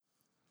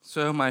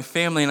So my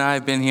family and I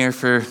have been here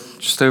for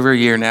just over a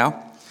year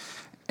now,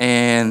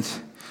 and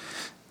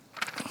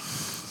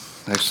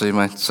actually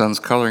my son's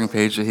coloring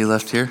page that he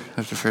left here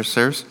after first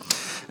service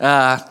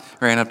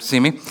ran up to see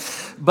me.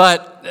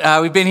 But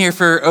we've been here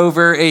for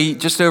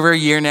just over a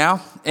year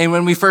now, and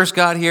when we first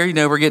got here,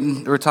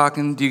 we're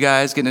talking to you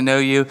guys, getting to know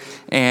you,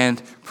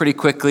 and pretty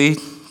quickly,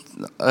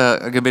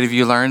 a good bit of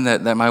you learned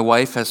that my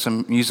wife has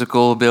some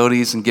musical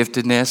abilities and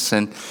giftedness,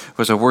 and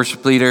was a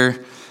worship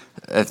leader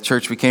at the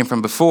church we came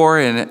from before,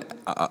 and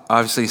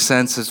obviously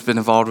since has been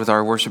involved with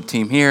our worship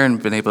team here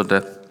and been able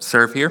to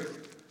serve here.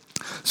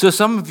 So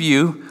some of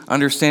you,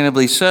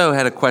 understandably so,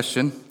 had a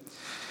question,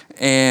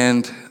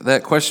 and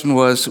that question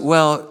was,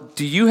 well,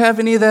 do you have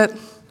any of that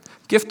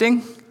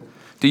gifting?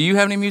 Do you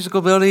have any musical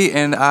ability?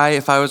 And I,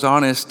 if I was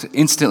honest,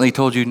 instantly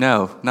told you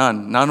no,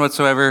 none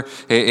whatsoever.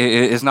 It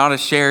is not a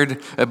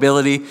shared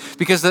ability,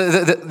 because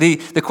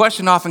the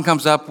question often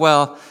comes up,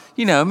 well,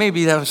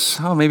 maybe that was,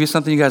 maybe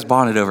something you guys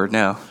bonded over.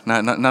 No,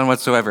 none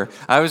whatsoever.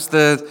 I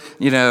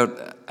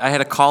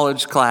had a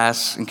college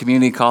class in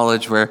community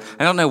college where,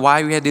 I don't know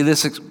why we had to do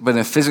this, but in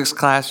a physics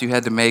class, you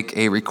had to make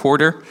a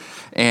recorder.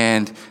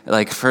 And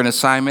like for an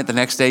assignment, the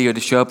next day you had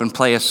to show up and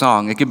play a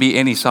song. It could be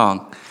any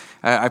song.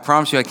 I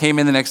promise you, I came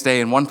in the next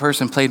day and one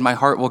person played My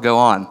Heart Will Go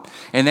On.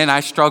 And then I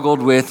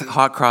struggled with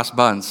hot cross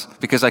buns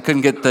because I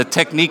couldn't get the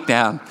technique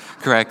down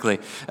correctly.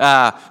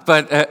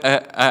 But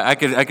I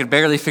could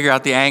barely figure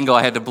out the angle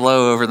I had to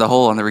blow over the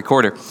hole on the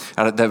recorder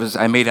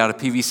I made out of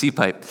PVC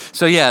pipe.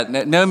 So yeah,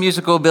 no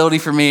musical ability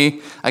for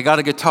me. I got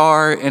a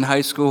guitar in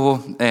high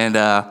school and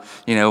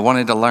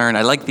wanted to learn.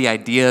 I liked the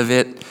idea of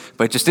it,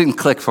 but it just didn't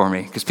click for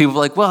me because people were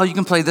like, well, you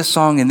can play this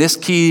song in this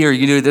key or you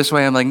can do it this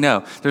way. I'm like,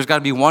 no, there's got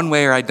to be one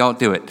way or I don't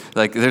do it.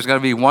 Like there's got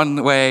to be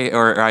one way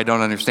or I don't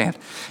understand.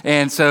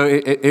 And so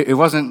it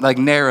wasn't like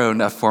narrow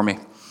enough for me.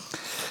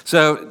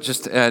 So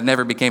just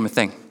never became a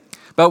thing.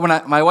 But when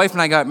my wife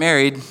and I got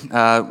married,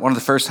 one of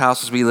the first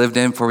houses we lived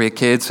in before we had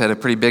kids had a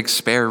pretty big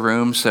spare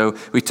room. So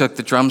we took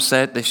the drum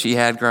set that she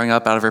had growing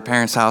up out of her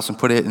parents' house and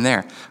put it in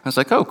there. I was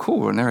like, oh,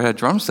 cool. I never had a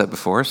drum set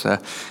before. So,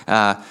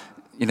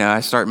 I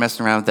started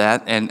messing around with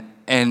that.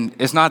 And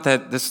it's not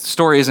that this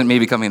story isn't me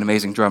becoming an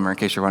amazing drummer, in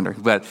case you're wondering.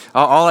 But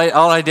all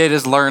I did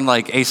is learn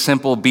like a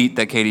simple beat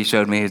that Katie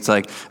showed me. It's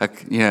like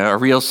a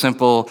real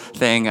simple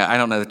thing. I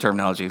don't know the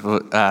terminology,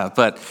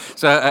 but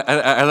so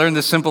I learned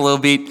this simple little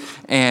beat.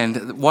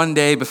 And one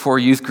day before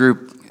youth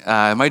group,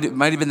 might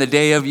have been the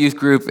day of youth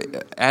group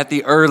at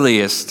the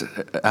earliest.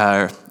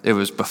 It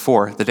was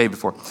the day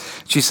before.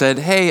 She said,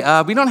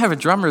 "Hey, we don't have a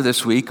drummer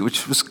this week,"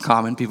 which was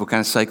common. People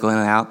kind of cycle in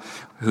and out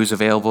who's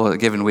available a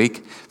given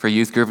week for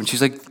youth group. And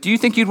she's like, do you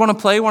think you'd want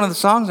to play one of the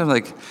songs? I'm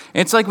like,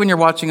 it's like when you're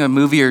watching a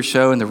movie or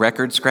show and the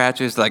record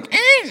scratches, like,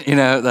 and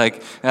you're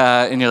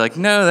like,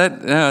 no,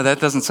 that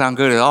doesn't sound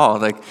good at all.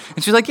 Like,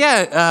 and she's like,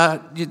 yeah,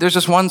 there's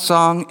just one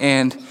song,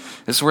 and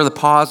this is where the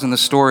pause in the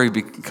story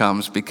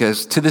comes,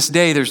 because to this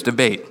day there's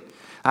debate.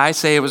 I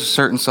say it was a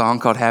certain song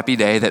called Happy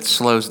Day that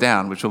slows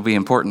down, which will be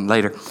important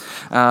later.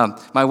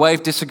 My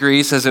wife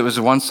disagrees, says it was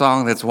one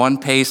song that's one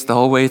pace the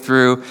whole way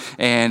through.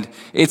 And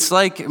it's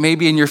like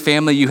maybe in your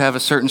family you have a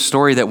certain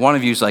story that one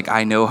of you is like,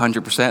 I know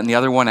 100%, and the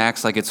other one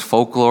acts like it's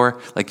folklore,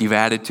 like you've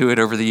added to it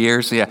over the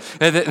years. So yeah,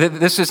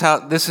 this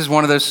is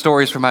one of those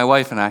stories for my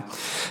wife and I.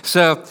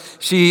 So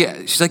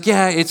she's like,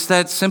 yeah, it's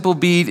that simple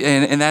beat,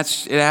 and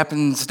it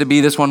happens to be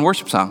this one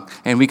worship song.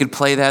 And we could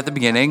play that at the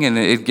beginning, and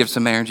it gives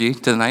some energy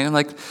to the night. I'm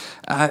like,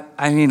 I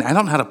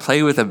don't know how to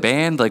play with a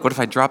band. Like, what if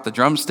I drop the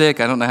drumstick?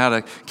 I don't know how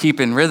to keep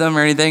in rhythm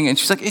or anything. And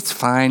she's like, it's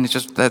fine. It's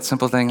just that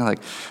simple thing. I'm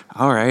like,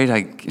 all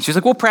right. She's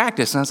like, we'll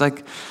practice. And I was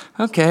like,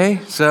 okay.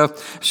 So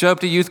show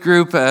up to youth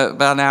group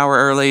about an hour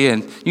early.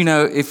 And,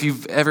 if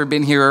you've ever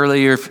been here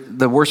early, or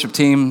the worship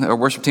teams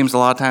a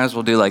lot of times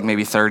will do like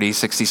maybe 30,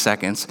 60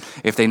 seconds.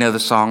 If they know the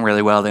song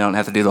really well, they don't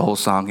have to do the whole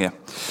song. Yeah.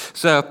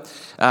 So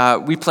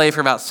we play for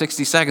about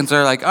 60 seconds.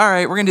 They're like, all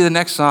right, we're going to do the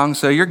next song.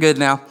 So you're good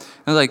now.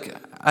 I was like,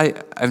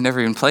 I've never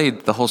even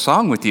played the whole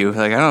song with you.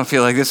 Like, I don't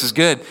feel like this is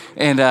good.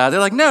 And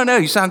they're like, no,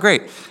 you sound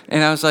great.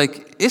 And I was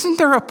like, isn't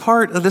there a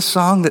part of this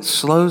song that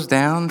slows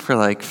down for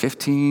like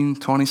 15,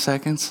 20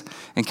 seconds?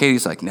 And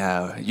Katie's like,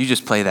 no, you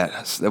just play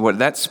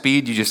that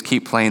speed, you just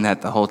keep playing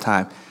that the whole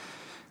time.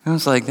 And I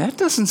was like, that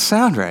doesn't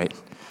sound right.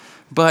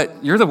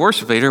 But you're the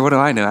worship leader. What do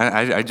I know?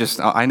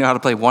 I know how to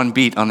play one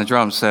beat on the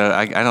drums, so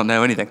I don't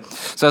know anything.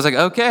 So I was like,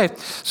 okay.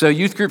 So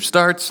youth group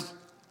starts,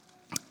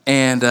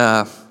 and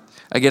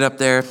I get up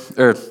there,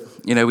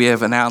 we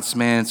have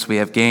announcements, we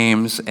have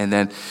games, and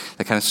then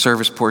the kind of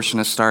service portion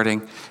is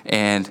starting,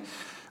 and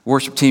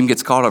worship team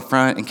gets called up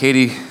front, and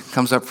Katie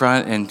comes up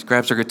front and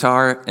grabs her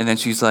guitar, and then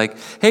she's like,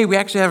 hey, we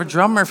actually have a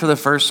drummer for the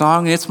first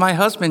song, and it's my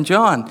husband,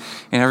 John.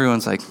 And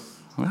everyone's like,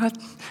 what?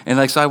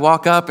 And so I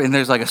walk up, and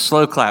there's like a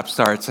slow clap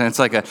starts, and it's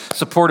like a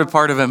supportive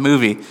part of a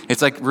movie.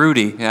 It's like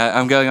Rudy.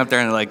 I'm going up there,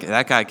 and they're like,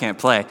 that guy can't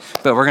play,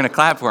 but we're going to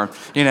clap for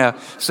him,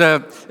 So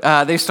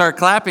they start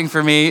clapping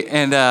for me,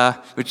 and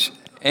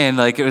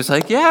it was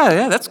like,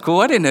 yeah, that's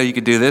cool. I didn't know you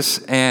could do this.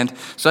 And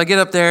so I get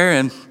up there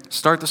and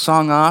start the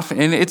song off,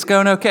 and it's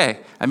going okay.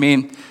 I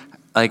mean,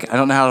 like, I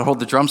don't know how to hold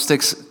the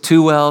drumsticks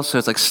too well, so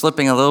it's like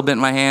slipping a little bit in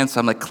my hand, so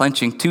I'm like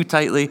clenching too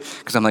tightly,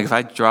 because I'm like, if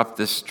I drop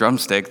this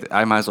drumstick,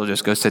 I might as well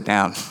just go sit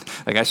down.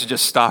 Like, I should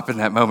just stop in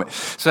that moment.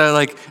 So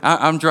like,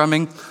 I'm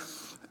drumming,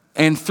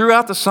 and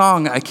throughout the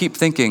song, I keep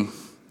thinking,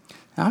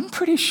 I'm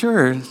pretty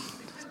sure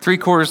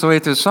 3/4 of the way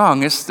through the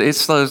song, it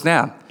slows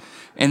down.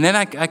 And then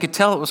I could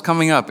tell it was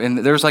coming up, and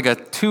there was like a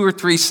 2 or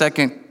 3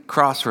 second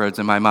crossroads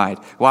in my mind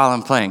while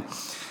I'm playing.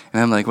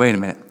 And I'm like, wait a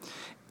minute.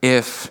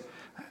 If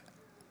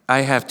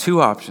I have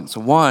 2 options.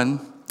 One,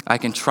 I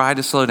can try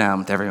to slow down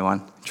with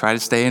everyone, try to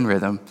stay in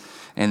rhythm,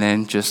 and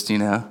then just,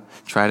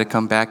 try to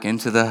come back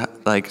into the,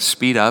 like,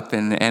 speed up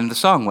and end the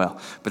song well.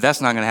 But that's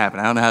not going to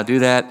happen. I don't know how to do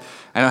that.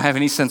 I don't have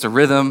any sense of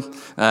rhythm.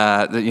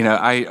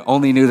 I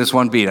only knew this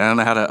one beat. I don't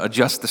know how to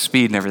adjust the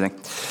speed and everything.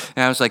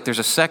 And I was like, there's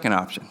a second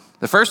option.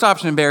 The first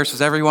option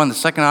embarrasses everyone. The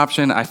second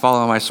option, I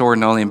follow my sword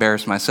and only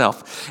embarrass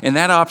myself. And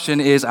that option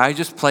is I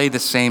just play the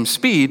same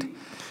speed,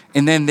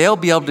 and then they'll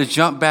be able to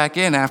jump back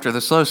in after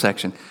the slow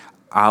section.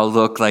 I'll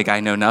look like I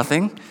know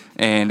nothing,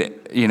 and,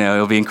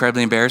 it'll be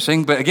incredibly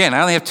embarrassing. But again,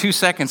 I only have 2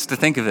 seconds to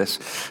think of this.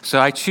 So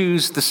I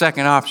choose the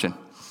second option.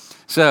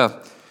 So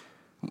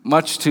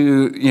much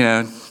to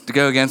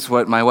go against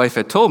what my wife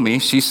had told me,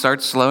 she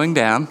starts slowing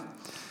down,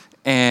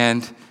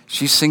 and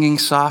she's singing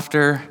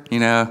softer,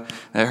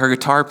 her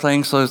guitar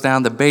playing slows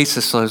down, the bass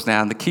slows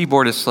down, the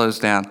keyboard slows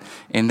down,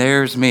 and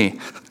there's me.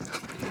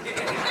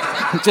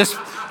 Just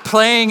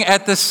playing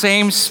at the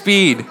same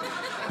speed,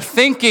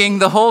 thinking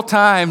the whole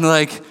time,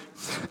 like,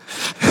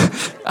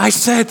 I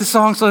said the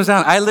song slows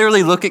down. I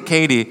literally look at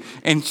Katie,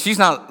 and she's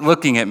not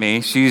looking at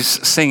me. She's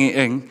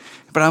singing,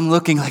 but I'm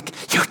looking like,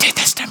 you did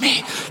this to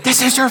me.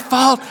 This is your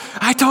fault.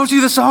 I told you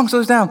the song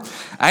slows down.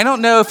 I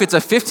don't know if it's a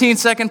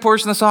 15-second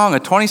portion of the song, a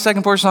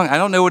 20-second portion of the song. I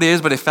don't know what it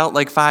is, but it felt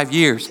like 5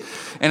 years.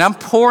 And I'm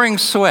pouring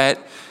sweat.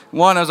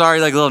 One, I was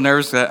already like a little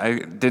nervous that I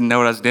didn't know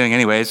what I was doing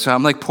anyways, so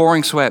I'm like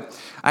pouring sweat.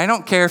 I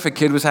don't care if a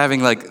kid was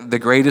having like the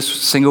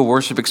greatest single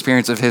worship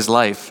experience of his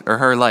life or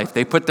her life.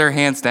 They put their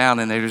hands down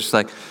and they're just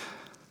like,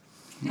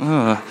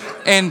 ugh.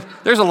 And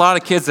there's a lot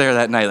of kids there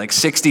that night, like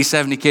 60,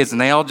 70 kids, and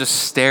they all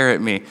just stare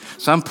at me.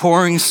 So I'm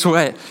pouring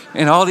sweat,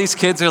 and all these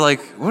kids are like,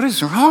 what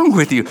is wrong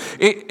with you?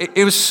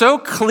 It was so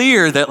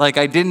clear that like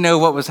I didn't know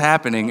what was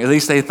happening, at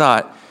least they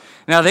thought.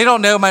 Now, they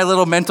don't know my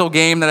little mental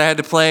game that I had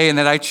to play and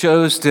that I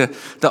chose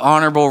the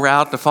honorable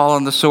route to fall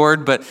on the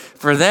sword, but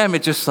for them,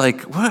 it's just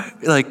like,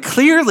 what? Like,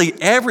 clearly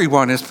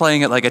everyone is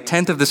playing at like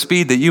 1/10 of the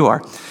speed that you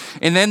are.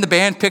 And then the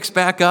band picks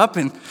back up,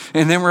 and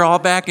then we're all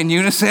back in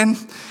unison,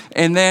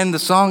 and then the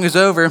song is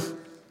over,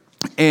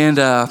 and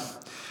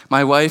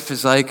my wife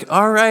is like,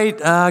 all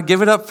right,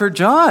 give it up for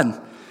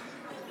John.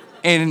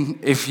 And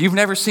if you've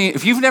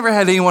never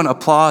had anyone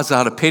applause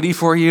out of pity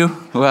for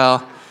you,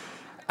 well,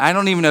 I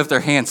don't even know if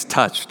their hands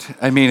touched.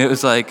 I mean, it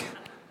was like,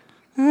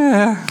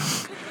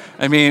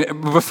 I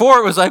mean, before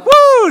it was like,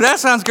 woo, that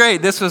sounds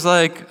great. This was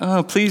like,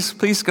 oh, please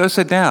go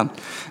sit down.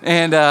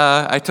 And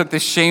I took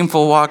this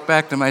shameful walk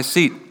back to my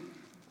seat.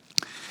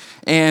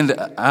 And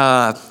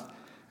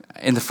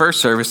in the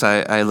first service,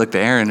 I looked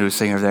at Aaron, who was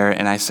sitting over there,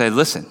 and I said,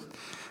 listen,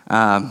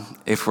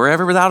 if we're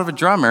ever without a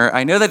drummer,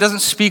 I know that doesn't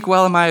speak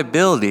well of my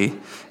ability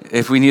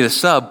if we need a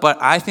sub, but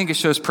I think it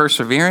shows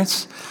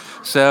perseverance.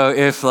 So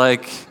if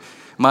like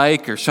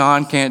Mike or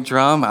Sean can't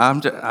drum,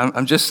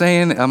 I'm just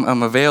saying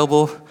I'm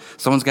available.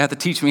 Someone's going to have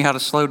to teach me how to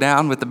slow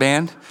down with the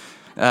band.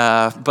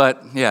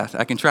 But yeah,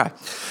 I can try.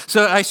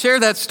 So I share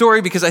that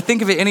story because I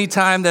think of it any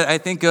time that I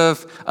think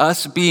of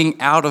us being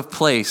out of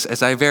place,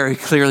 as I very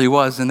clearly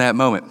was in that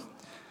moment.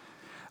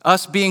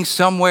 Us being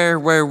somewhere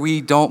where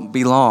we don't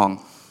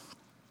belong.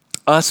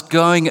 Us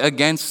going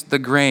against the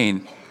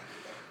grain.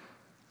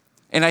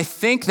 And I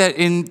think that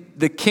in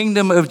the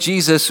kingdom of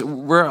Jesus,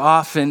 we're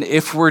often,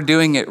 if we're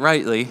doing it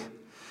rightly,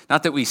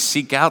 not that we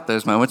seek out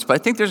those moments, but I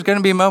think there's going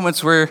to be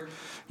moments where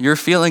you're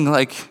feeling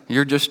like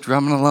you're just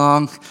drumming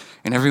along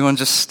and everyone's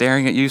just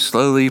staring at you,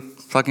 slowly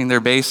plucking their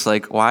bass,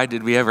 like, why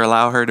did we ever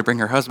allow her to bring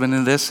her husband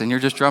into this? And you're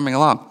just drumming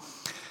along.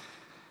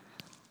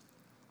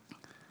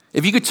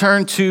 If you could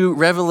turn to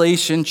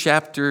Revelation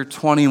chapter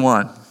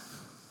 21.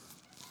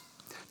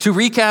 To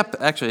recap,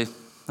 actually,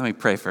 let me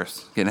pray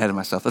first. Getting ahead of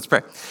myself. Let's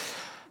pray.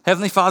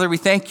 Heavenly Father, we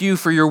thank you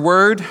for your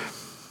word.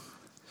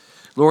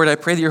 Lord, I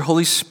pray that your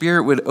Holy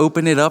Spirit would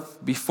open it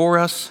up before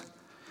us,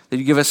 that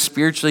you give us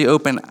spiritually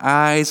open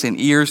eyes and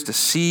ears to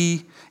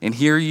see and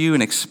hear you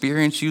and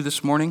experience you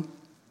this morning.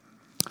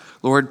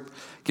 Lord,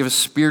 give us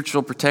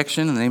spiritual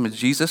protection in the name of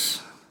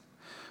Jesus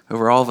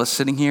over all of us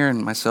sitting here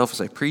and myself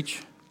as I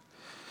preach.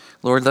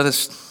 Lord, let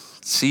us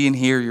see and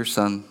hear your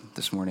Son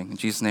this morning. In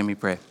Jesus' name we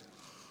pray.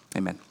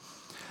 Amen.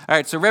 All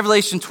right, so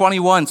Revelation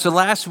 21. So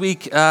last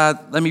week,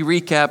 let me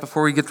recap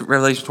before we get to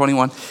Revelation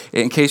 21,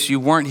 in case you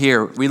weren't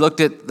here. We looked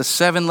at the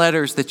 7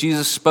 letters that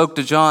Jesus spoke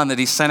to John that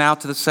he sent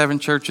out to the 7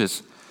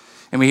 churches.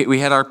 And we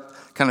had our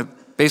kind of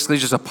basically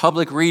just a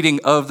public reading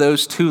of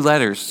those 2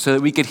 letters so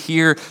that we could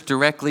hear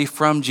directly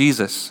from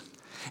Jesus.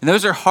 And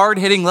those are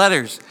hard-hitting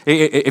letters.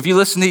 If you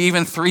listen to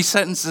even 3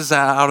 sentences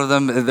out of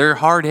them, they're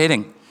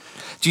hard-hitting.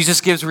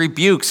 Jesus gives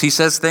rebukes. He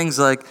says things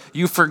like,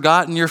 you've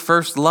forgotten your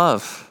first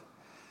love.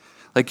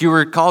 Like you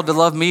were called to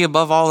love me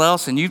above all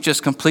else, and you've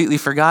just completely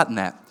forgotten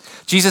that.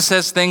 Jesus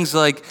says things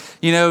like,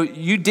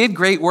 you did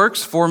great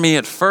works for me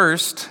at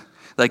first.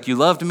 Like you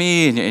loved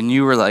me and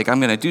you were like, I'm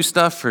going to do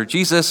stuff for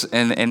Jesus.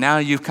 And now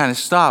you've kind of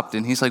stopped.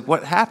 And he's like,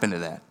 what happened to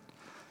that?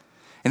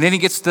 And then he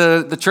gets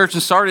to the church in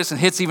Sardis and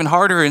hits even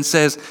harder and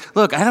says,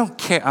 look, I don't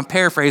care. I'm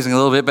paraphrasing a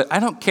little bit, but I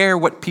don't care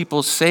what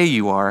people say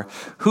you are,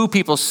 who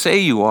people say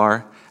you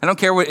are. I don't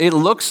care what it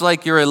looks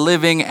like. You're a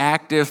living,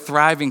 active,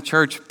 thriving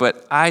church,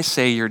 but I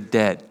say you're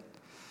dead.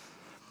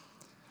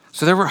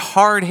 So there were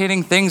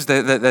hard-hitting things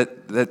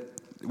that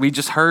we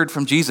just heard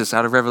from Jesus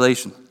out of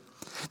Revelation.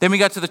 Then we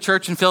got to the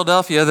church in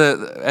Philadelphia.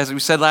 As we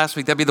said last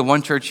week, that'd be the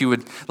one church you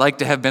would like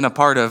to have been a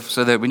part of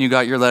so that when you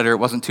got your letter, it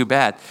wasn't too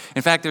bad.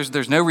 In fact,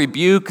 there's no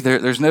rebuke.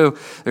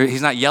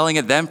 He's not yelling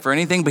at them for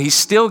anything, but he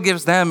still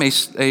gives them I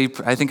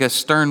think a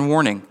stern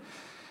warning.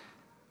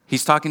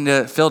 He's talking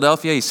to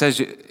Philadelphia. He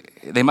says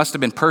they must have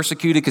been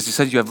persecuted because he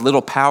says you have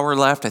little power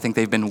left. I think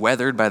they've been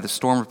weathered by the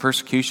storm of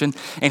persecution.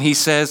 And he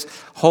says,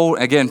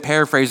 again,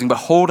 paraphrasing, but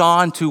hold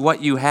on to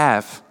what you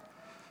have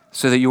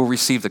so that you will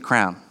receive the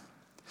crown.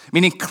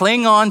 Meaning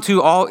cling on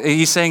to all.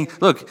 He's saying,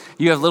 look,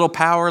 you have little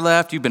power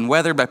left. You've been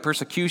weathered by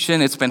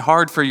persecution. It's been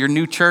hard for your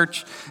new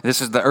church.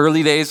 This is the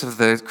early days of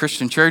the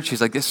Christian church.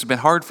 He's like, this has been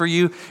hard for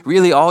you.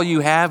 Really, all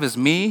you have is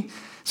me.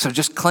 So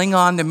just cling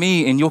on to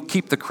me and you'll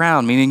keep the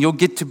crown, meaning you'll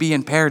get to be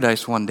in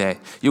paradise one day.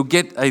 You'll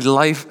get a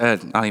life,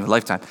 not even a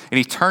lifetime, an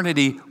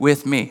eternity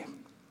with me.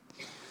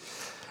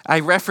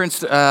 I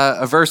referenced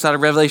a verse out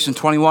of Revelation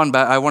 21,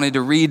 but I wanted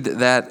to read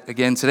that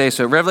again today.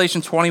 So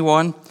Revelation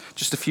 21,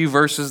 just a few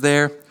verses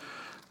there.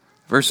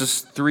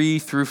 Verses 3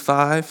 through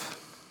 5.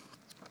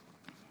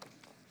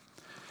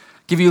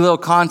 Give you a little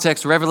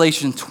context.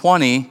 Revelation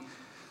 20,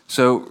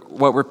 so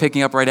what we're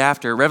picking up right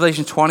after.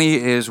 Revelation 20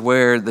 is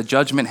where the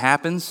judgment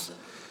happens,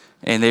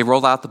 and they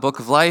roll out the book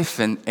of life,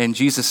 and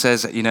Jesus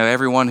says,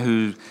 everyone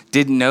who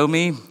didn't know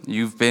me,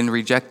 you've been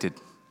rejected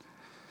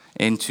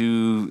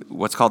into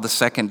what's called the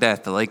second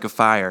death, the lake of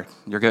fire.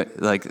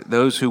 Like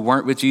those who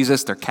weren't with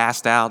Jesus, they're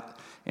cast out,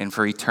 and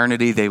for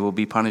eternity they will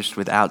be punished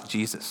without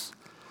Jesus.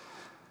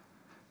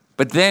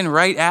 But then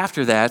right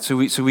after that, so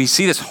we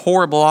see this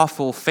horrible,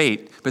 awful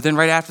fate. But then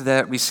right after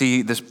that, we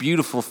see this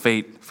beautiful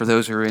fate for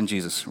those who are in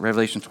Jesus.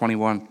 Revelation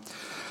 21,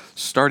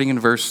 starting in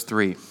verse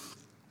 3.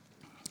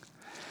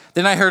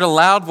 Then I heard a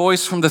loud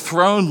voice from the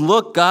throne,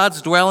 look,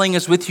 God's dwelling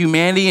is with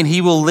humanity, and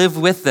he will live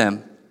with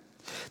them.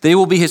 They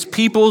will be his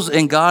peoples,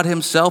 and God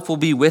himself will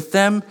be with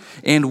them,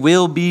 and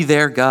will be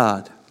their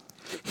God.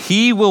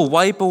 He will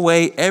wipe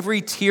away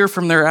every tear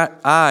from their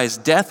eyes.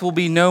 Death will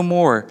be no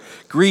more.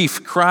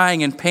 Grief,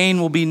 crying, and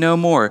pain will be no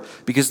more,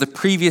 because the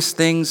previous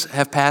things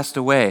have passed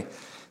away.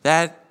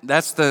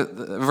 That's the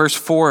verse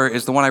 4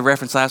 is the one I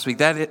referenced last week.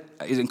 That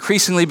is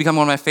increasingly become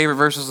one of my favorite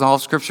verses in all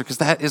of Scripture, because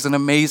that is an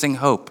amazing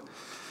hope.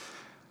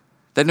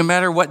 That no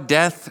matter what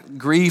death,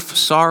 grief,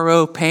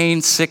 sorrow,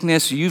 pain,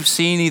 sickness you've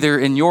seen either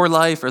in your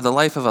life or the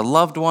life of a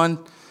loved one,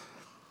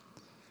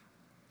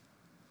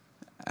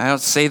 I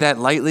don't say that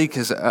lightly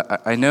because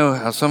I know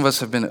how some of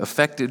us have been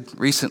affected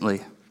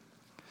recently.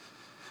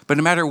 But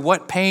no matter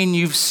what pain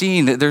you've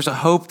seen, there's a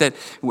hope that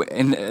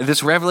in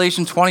this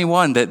Revelation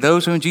 21, that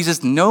those who are in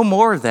Jesus, no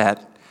more of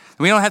that.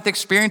 We don't have to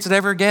experience it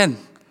ever again.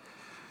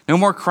 No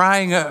more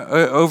crying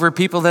over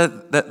people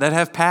that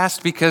have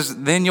passed,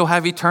 because then you'll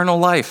have eternal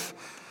life.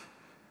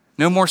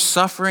 No more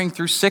suffering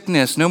through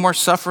sickness. No more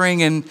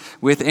suffering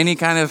with any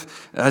kind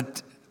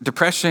of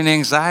depression,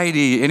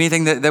 anxiety,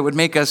 anything that would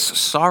make us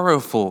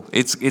sorrowful.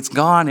 It's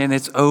gone and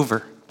it's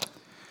over.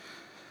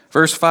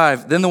 Verse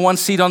 5, then the one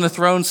seated on the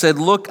throne said,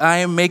 look, I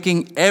am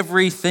making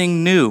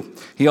everything new.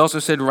 He also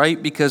said,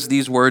 write, because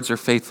these words are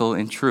faithful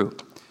and true.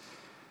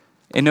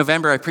 In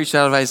November, I preached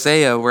out of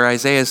Isaiah, where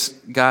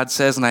God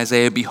says in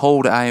Isaiah,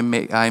 behold, I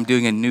am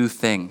doing a new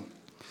thing.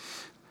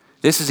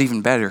 This is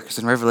even better, because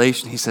in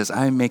Revelation, he says,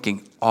 I am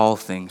making all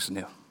things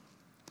new.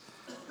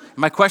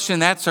 My question in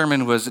that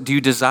sermon was, do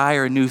you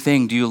desire a new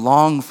thing? Do you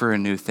long for a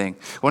new thing?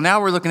 Well, now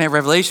we're looking at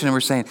Revelation and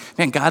we're saying,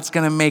 man, God's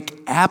going to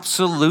make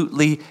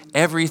absolutely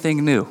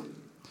everything new.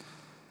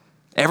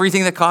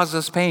 Everything that causes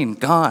us pain,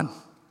 gone.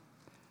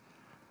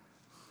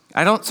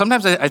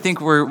 Sometimes I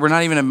think we're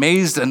not even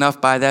amazed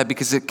enough by that,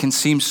 because it can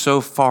seem so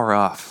far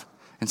off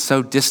and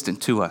so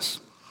distant to us.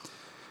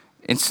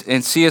 In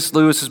C.S.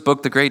 Lewis's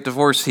book, The Great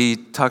Divorce, he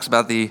talks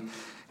about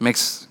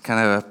makes kind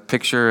of a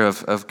picture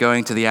of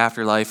going to the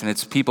afterlife, and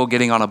it's people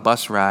getting on a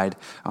bus ride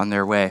on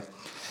their way.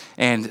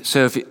 And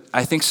so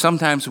I think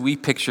sometimes we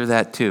picture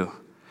that too,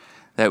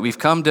 that we've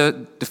come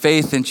to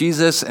faith in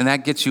Jesus, and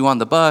that gets you on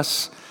the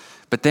bus,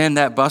 but then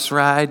that bus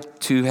ride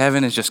to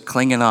heaven is just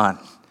clinging on.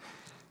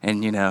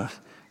 And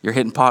you're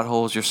hitting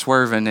potholes, you're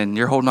swerving, and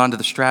you're holding on to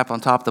the strap on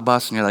top of the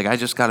bus, and you're like, I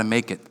just got to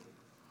make it.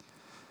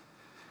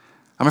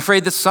 I'm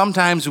afraid that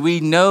sometimes we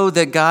know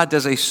that God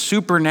does a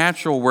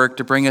supernatural work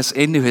to bring us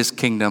into his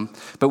kingdom,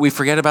 but we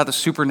forget about the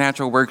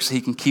supernatural works he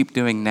can keep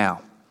doing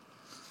now.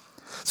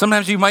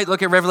 Sometimes you might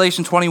look at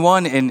Revelation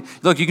 21 and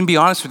look, you can be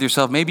honest with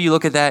yourself. Maybe you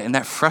look at that and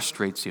that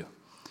frustrates you.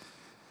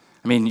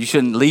 I mean, you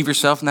shouldn't leave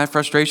yourself in that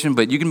frustration,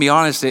 but you can be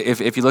honest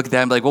if you look at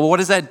that and be like, well, what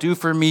does that do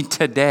for me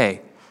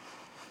today?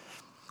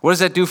 What does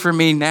that do for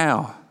me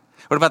now?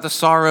 What about the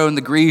sorrow and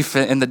the grief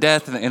and the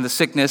death and the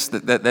sickness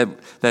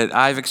that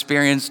I've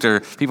experienced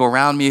or people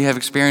around me have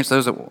experienced,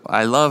 those that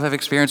I love have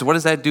experienced? What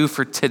does that do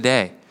for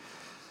today?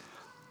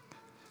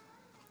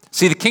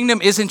 See, the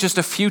kingdom isn't just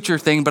a future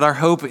thing, but our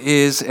hope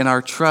is and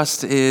our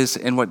trust is,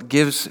 and what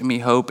gives me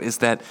hope is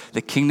that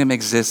the kingdom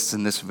exists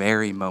in this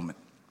very moment.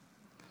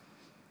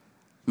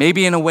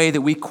 Maybe in a way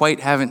that we quite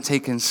haven't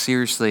taken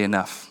seriously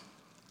enough.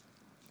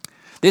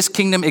 This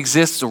kingdom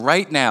exists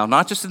right now,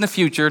 not just in the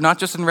future, not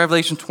just in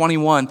Revelation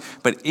 21,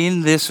 but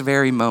in this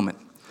very moment.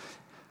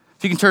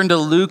 If you can turn to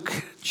Luke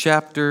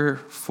chapter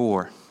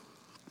 4.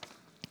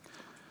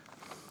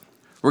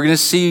 We're going to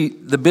see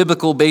the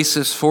biblical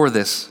basis for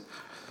this,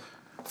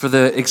 for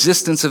the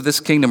existence of this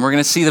kingdom. We're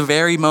going to see the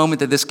very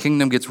moment that this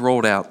kingdom gets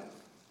rolled out.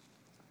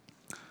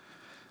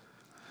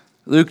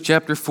 Luke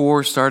chapter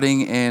 4,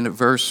 starting in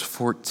verse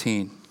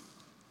 14.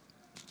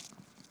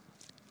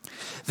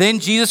 Then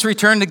Jesus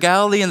returned to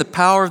Galilee in the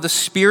power of the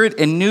Spirit,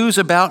 and news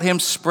about him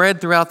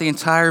spread throughout the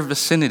entire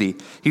vicinity.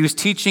 He was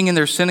teaching in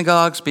their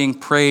synagogues, being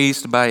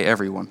praised by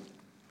everyone.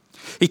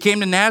 He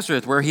came to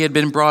Nazareth, where he had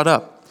been brought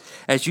up.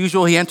 As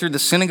usual, he entered the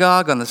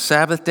synagogue on the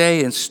Sabbath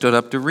day and stood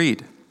up to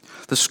read.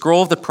 The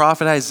scroll of the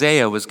prophet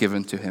Isaiah was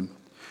given to him.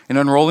 And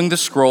unrolling the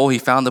scroll, he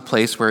found the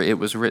place where it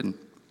was written,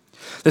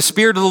 "The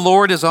Spirit of the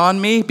Lord is on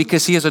me,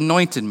 because he has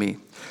anointed me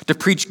to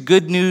preach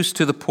good news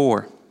to the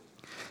poor.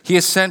 He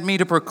has sent me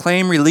to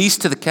proclaim release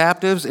to the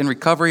captives and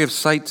recovery of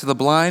sight to the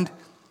blind,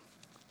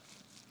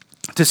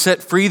 to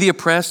set free the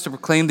oppressed, to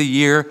proclaim the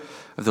year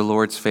of the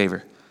Lord's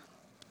favor."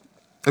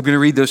 I'm going to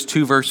read those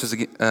two verses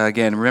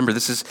again. Remember,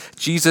 this is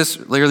Jesus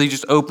literally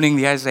just opening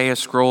the Isaiah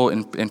scroll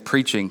and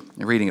preaching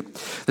and reading it.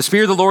 "The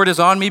Spirit of the Lord is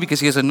on me,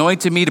 because he has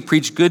anointed me to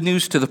preach good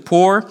news to the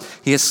poor.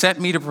 He has sent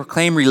me to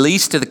proclaim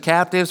release to the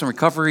captives and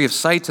recovery of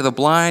sight to the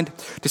blind,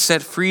 to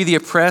set free the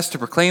oppressed, to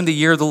proclaim the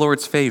year of the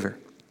Lord's favor."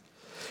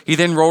 He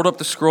then rolled up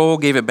the scroll,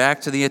 gave it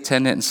back to the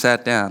attendant, and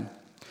sat down.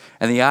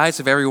 And the eyes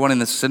of everyone in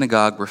the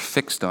synagogue were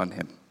fixed on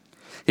him.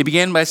 He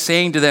began by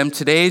saying to them,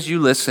 "Today as you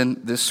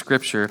listen, this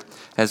scripture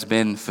has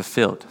been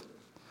fulfilled."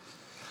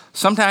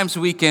 Sometimes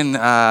we can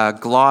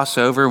gloss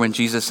over when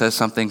Jesus says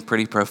something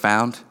pretty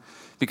profound,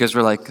 because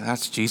we're like,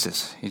 that's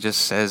Jesus. He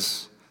just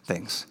says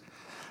things.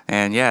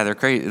 And yeah, they're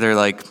crazy.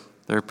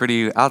 They're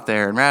pretty out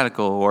there and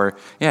radical. Or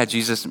yeah,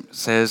 Jesus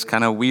says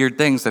kind of weird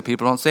things that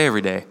people don't say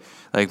every day.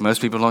 Like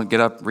most people don't get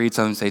up, read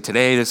something, and say,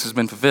 "Today this has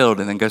been fulfilled,"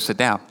 and then go sit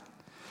down.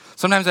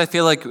 Sometimes I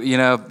feel like,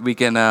 we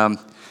can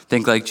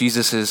think like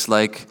Jesus is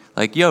like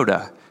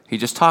Yoda. He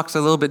just talks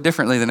a little bit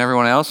differently than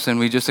everyone else, and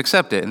we just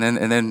accept it. And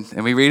then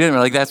we read it, and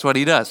we're like, that's what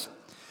he does.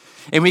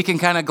 And we can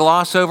kind of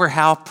gloss over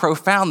how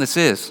profound this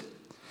is.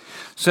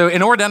 So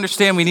in order to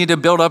understand, we need to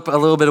build up a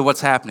little bit of what's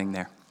happening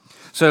there.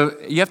 So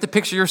you have to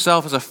picture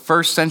yourself as a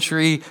first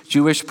century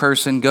Jewish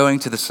person going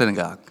to the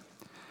synagogue.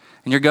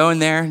 And you're going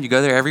there, you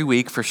go there every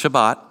week for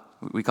Shabbat.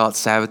 We call it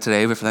Sabbath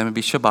today, but for them it'd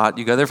be Shabbat.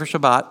 You go there for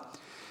Shabbat,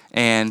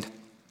 and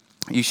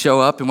you show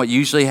up, and what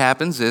usually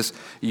happens is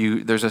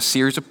there's a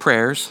series of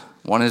prayers.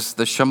 One is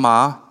the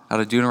Shema out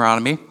of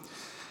Deuteronomy,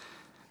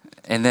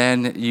 and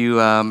then you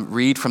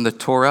read from the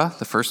Torah,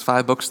 the first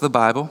 5 books of the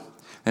Bible,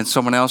 and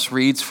someone else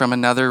reads from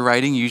another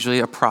writing, usually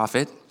a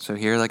prophet, so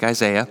here like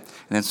Isaiah,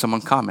 and then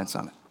someone comments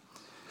on it.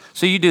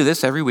 So you do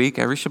this every week,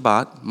 every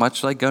Shabbat,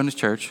 much like going to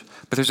church,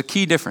 but there's a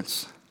key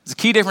difference. There's a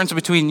key difference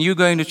between you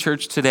going to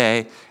church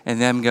today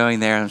and them going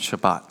there on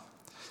Shabbat.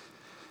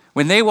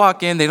 When they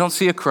walk in, they don't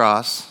see a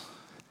cross.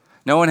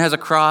 No one has a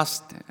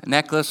cross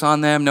necklace on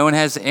them. No one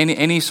has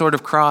any sort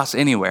of cross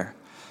anywhere.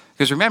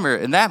 Because remember,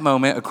 in that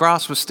moment, a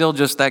cross was still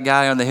just that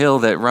guy on the hill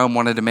that Rome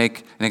wanted to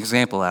make an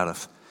example out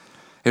of.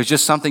 It was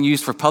just something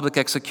used for public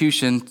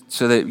execution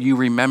so that you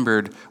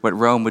remembered what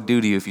Rome would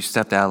do to you if you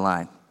stepped out of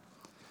line.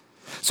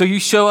 So you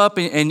show up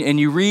and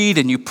you read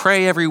and you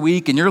pray every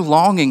week, and you're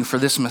longing for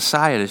this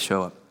Messiah to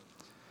show up.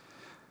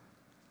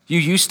 You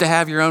used to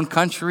have your own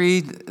country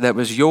that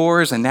was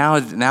yours, and now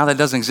that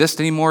doesn't exist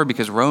anymore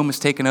because Rome has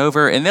taken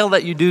over, and they'll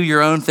let you do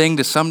your own thing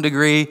to some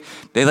degree.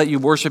 They let you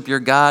worship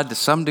your God to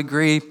some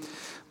degree,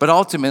 but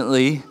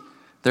ultimately,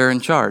 they're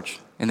in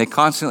charge, and they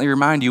constantly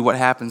remind you what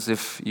happens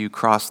if you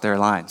cross their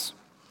lines.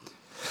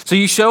 So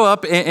you show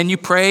up and you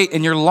pray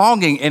and you're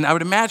longing, and I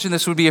would imagine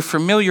this would be a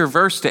familiar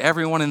verse to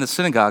everyone in the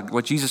synagogue,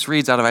 what Jesus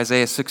reads out of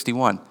Isaiah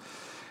 61,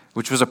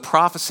 which was a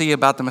prophecy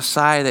about the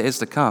Messiah that is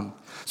to come.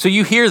 So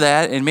you hear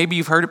that, and maybe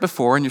you've heard it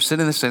before, and you're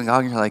sitting in the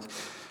synagogue, and you're like,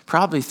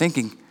 probably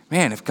thinking,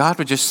 man, if God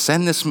would just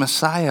send this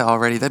Messiah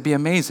already, that'd be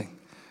amazing.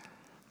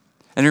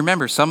 And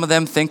remember, some of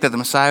them think that the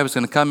Messiah was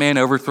going to come in,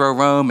 overthrow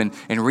Rome,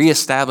 and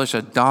reestablish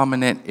a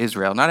dominant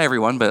Israel. Not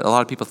everyone, but a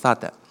lot of people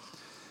thought that.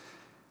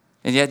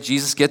 And yet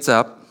Jesus gets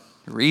up,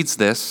 reads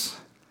this,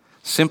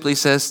 simply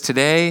says,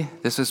 "Today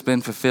this has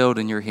been fulfilled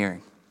in your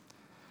hearing."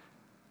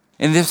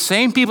 And the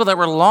same people that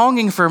were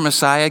longing for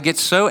Messiah get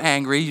so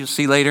angry, you'll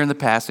see later in the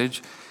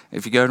passage,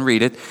 if you go and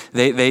read it,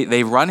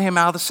 they run him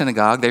out of the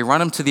synagogue. They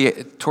run him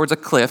towards a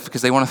cliff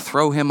because they want to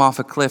throw him off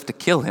a cliff to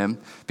kill him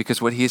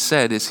because what he has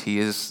said is he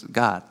is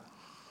God.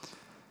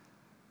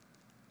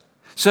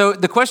 So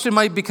the question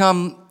might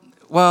become,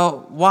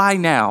 well, why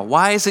now?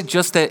 Why is it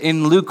just that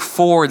in Luke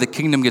 4 the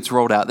kingdom gets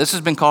rolled out? This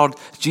has been called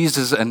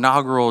Jesus'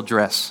 inaugural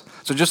address.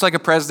 So just like a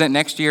president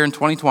next year in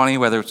 2020,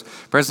 whether it's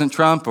President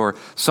Trump or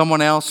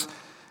someone else,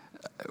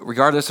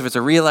 regardless if it's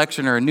a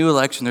re-election or a new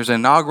election, there's an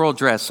inaugural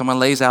address. Someone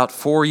lays out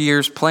 4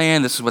 years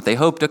plan. This is what they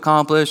hope to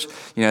accomplish.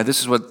 This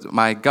is what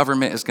my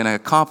government is going to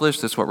accomplish.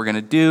 This is what we're going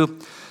to do.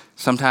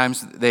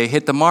 Sometimes they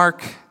hit the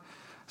mark.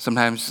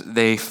 Sometimes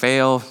they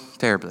fail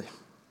terribly.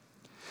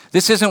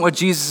 This isn't what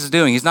Jesus is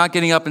doing. He's not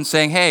getting up and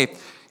saying, hey,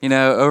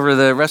 over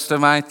the rest of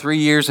my 3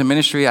 years in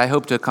ministry, I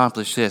hope to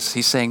accomplish this.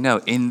 He's saying, no,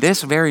 in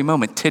this very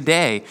moment,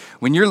 today,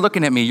 when you're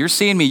looking at me, you're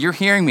seeing me, you're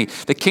hearing me,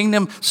 the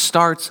kingdom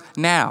starts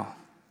now.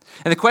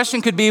 And the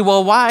question could be,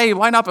 well,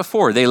 why not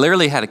before? They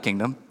literally had a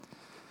kingdom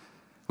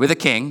with a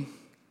king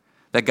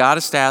that God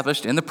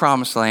established in the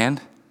promised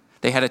land.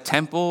 They had a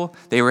temple.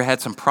 They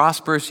had some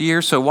prosperous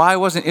years. So why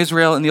wasn't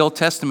Israel in the Old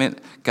Testament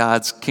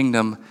God's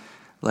kingdom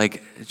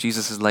like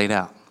Jesus has laid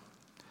out?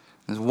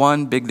 There's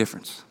one big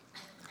difference: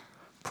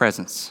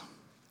 presence.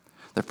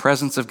 The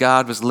presence of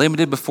God was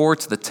limited before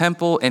to the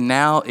temple, and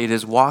now it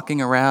is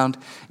walking around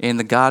in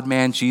the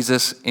God-man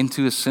Jesus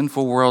into a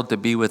sinful world to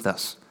be with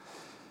us.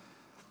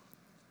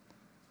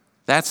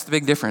 That's the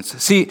big difference.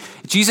 See,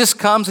 Jesus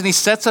comes and he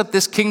sets up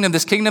this kingdom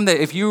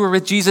that if you were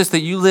with Jesus, that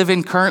you live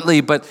in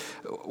currently. But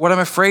what I'm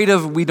afraid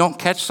of we don't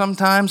catch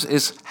sometimes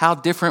is how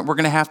different we're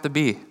going to have to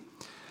be.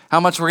 How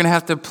much we're going to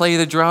have to play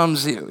the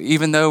drums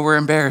even though we're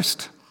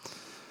embarrassed.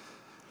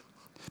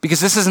 Because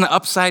this is an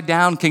upside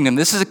down kingdom.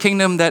 This is a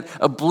kingdom that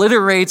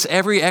obliterates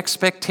every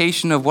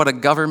expectation of what a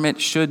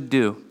government should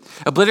do.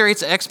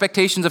 Obliterates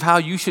expectations of how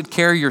you should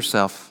carry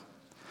yourself.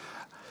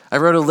 I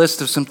wrote a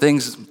list of some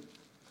things,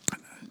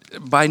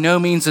 by no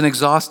means an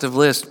exhaustive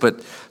list,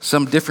 but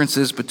some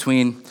differences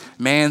between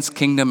man's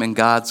kingdom and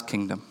God's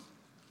kingdom.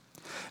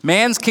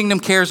 Man's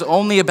kingdom cares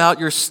only about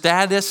your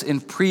status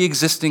and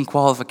pre-existing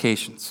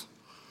qualifications.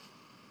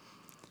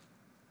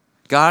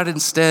 God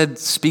instead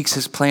speaks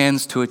his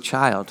plans to a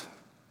child.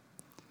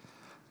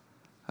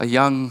 A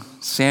young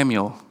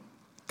Samuel,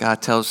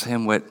 God tells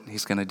him what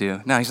he's going to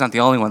do. Now, he's not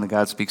the only one that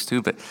God speaks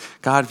to, but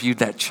God viewed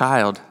that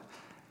child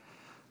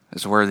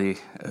as worthy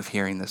of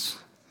hearing this.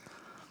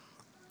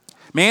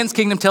 Man's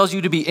kingdom tells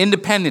you to be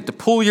independent, to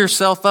pull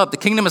yourself up. The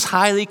kingdom is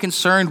highly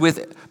concerned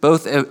with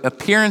both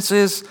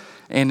appearances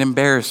and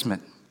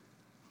embarrassment.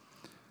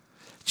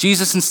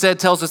 Jesus instead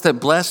tells us that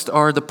blessed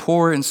are the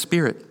poor in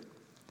spirit.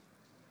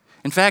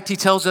 In fact, he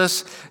tells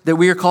us that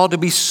we are called to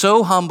be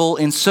so humble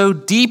and so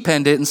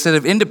dependent instead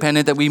of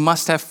independent that we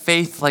must have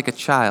faith like a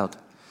child,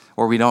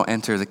 or we don't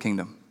enter the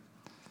kingdom.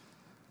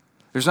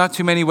 There's not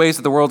too many ways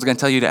that the world's going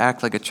to tell you to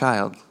act like a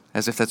child,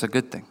 as if that's a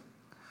good thing.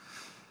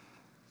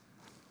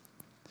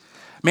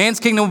 Man's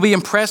kingdom will be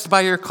impressed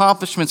by your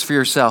accomplishments for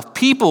yourself.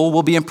 People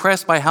will be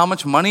impressed by how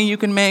much money you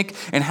can make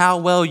and how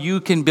well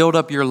you can build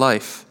up your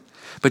life.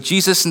 But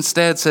Jesus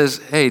instead says,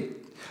 hey,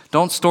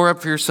 don't store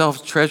up for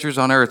yourselves treasures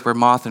on earth where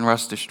moth and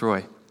rust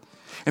destroy.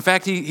 In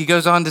fact, he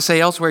goes on to say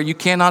elsewhere, you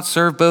cannot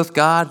serve both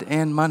God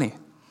and money.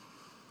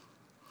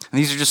 And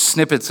these are just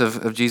snippets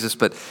of Jesus.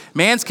 But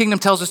man's kingdom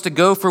tells us to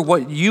go for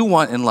what you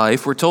want in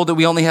life. We're told that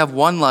we only have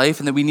one life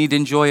and that we need to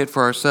enjoy it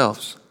for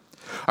ourselves.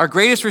 Our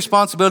greatest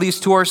responsibility is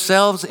to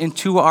ourselves and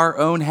to our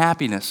own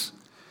happiness.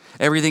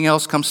 Everything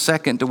else comes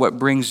second to what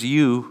brings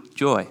you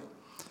joy.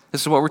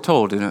 This is what we're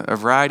told in a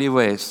variety of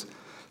ways.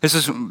 This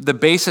is the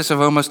basis of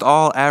almost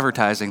all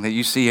advertising that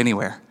you see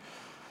anywhere,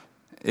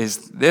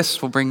 is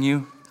this will bring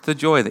you the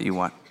joy that you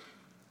want.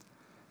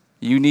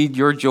 You need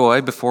your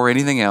joy before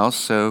anything else,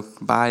 so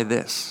buy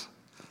this.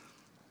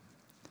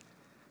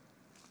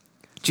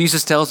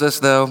 Jesus tells us,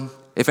 though,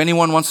 if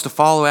anyone wants to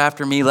follow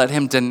after me, let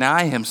him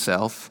deny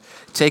himself,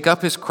 take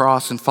up his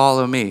cross and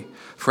follow me.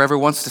 For whoever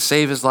wants to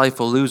save his life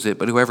will lose it,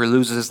 but whoever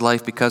loses his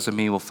life because of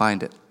me will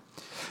find it.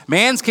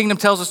 Man's kingdom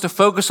tells us to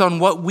focus on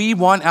what we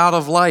want out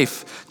of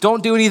life.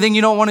 Don't do anything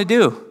you don't want to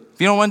do.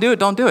 If you don't want to do it,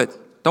 don't do it.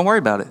 Don't worry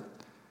about it.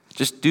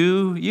 Just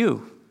do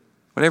you,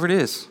 whatever it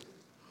is.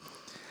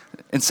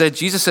 Instead,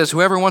 Jesus says,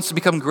 whoever wants to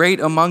become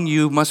great among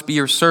you must be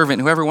your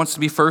servant. Whoever wants to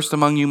be first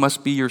among you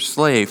must be your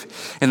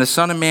slave. And the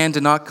Son of Man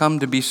did not come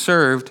to be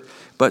served,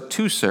 but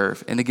to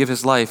serve and to give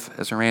his life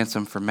as a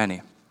ransom for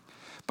many.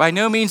 By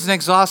no means an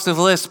exhaustive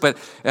list, but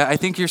I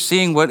think you're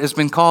seeing what has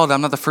been called,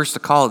 I'm not the first to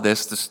call it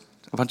this.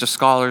 A bunch of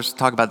scholars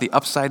talk about the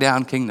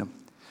upside-down kingdom.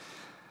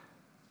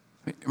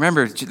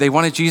 Remember, they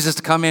wanted Jesus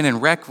to come in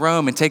and wreck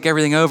Rome and take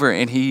everything over,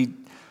 and he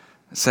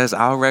says,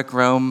 I'll wreck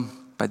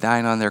Rome by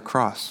dying on their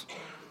cross.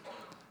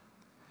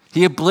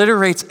 He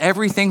obliterates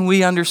everything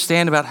we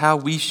understand about how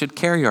we should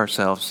carry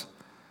ourselves.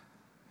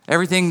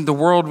 Everything the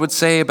world would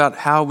say about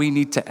how we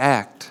need to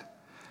act,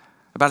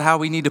 about how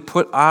we need to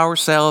put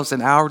ourselves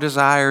and our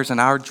desires and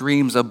our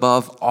dreams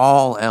above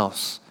all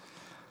else.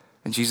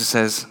 And Jesus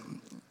says,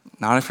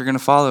 not if you're going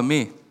to follow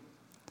me.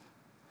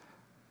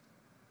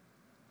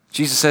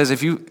 Jesus says,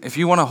 if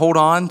you want to hold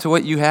on to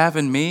what you have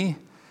in me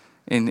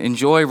and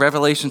enjoy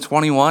Revelation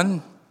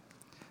 21,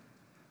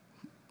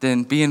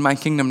 then be in my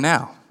kingdom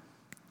now.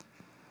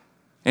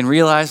 And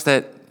realize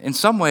that in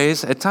some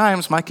ways, at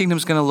times, my kingdom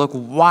is going to look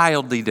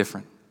wildly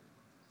different.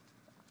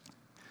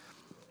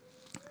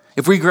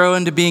 If we grow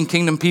into being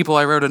kingdom people,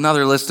 I wrote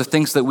another list of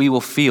things that we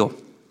will feel.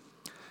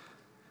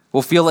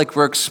 We'll feel like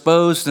we're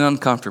exposed and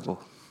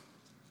uncomfortable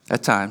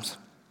at times.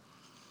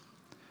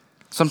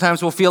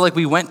 Sometimes we'll feel like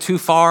we went too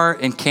far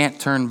and can't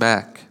turn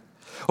back.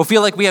 We'll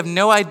feel like we have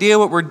no idea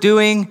what we're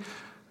doing.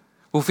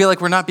 We'll feel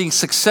like we're not being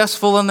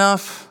successful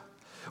enough.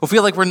 We'll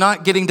feel like we're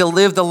not getting to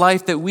live the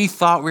life that we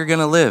thought we were going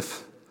to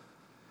live.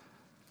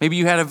 Maybe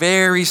you had a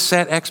very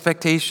set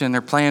expectation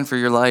or plan for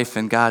your life,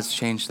 and God's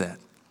changed that.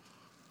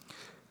 You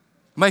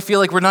might feel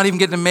like we're not even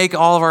getting to make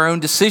all of our own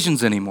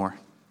decisions anymore.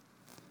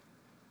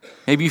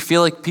 Maybe you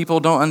feel like people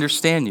don't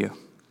understand you.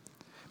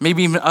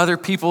 Maybe even other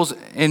people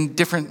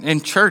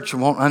in church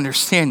won't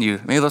understand you.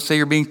 Maybe they'll say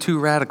you're being too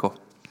radical.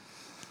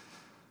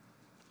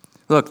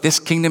 Look, this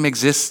kingdom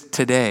exists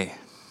today.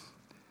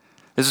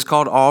 This is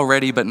called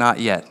already but not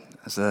yet.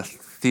 That's a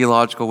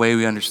theological way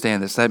we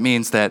understand this. That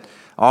means that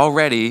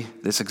already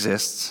this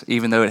exists,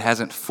 even though it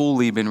hasn't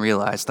fully been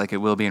realized like it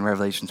will be in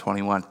Revelation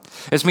 21.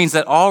 This means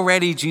that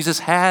already Jesus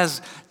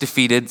has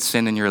defeated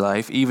sin in your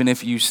life, even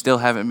if you still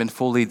haven't been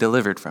fully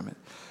delivered from it.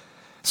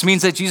 This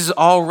means that Jesus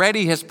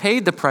already has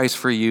paid the price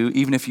for you,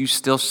 even if you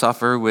still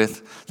suffer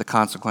with the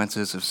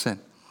consequences of sin.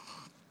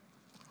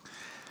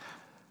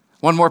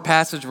 One more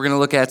passage we're going to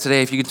look at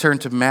today. If you can turn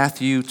to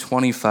Matthew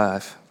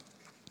 25.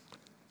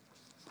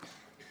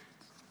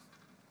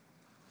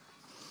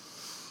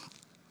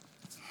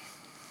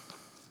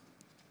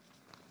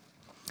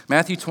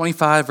 Matthew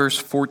 25, verse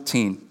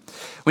 14.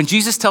 When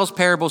Jesus tells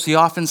parables, he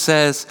often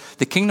says,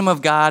 the kingdom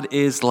of God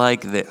is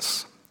like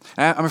this.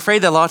 And I'm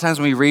afraid that a lot of times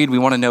when we read, we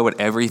want to know what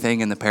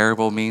everything in the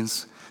parable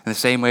means. In the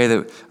same way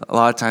that a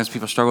lot of times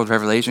people struggle with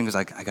Revelation because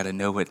I got to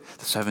know what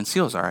the 7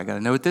 seals are. I got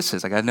to know what this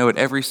is. I got to know what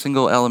every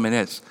single element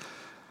is.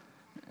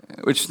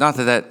 Which, not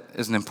that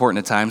isn't important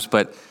at times,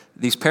 but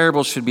these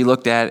parables should be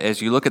looked at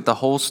as you look at the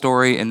whole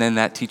story, and then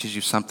that teaches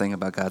you something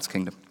about God's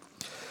kingdom.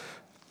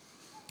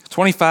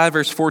 25,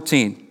 verse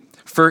 14.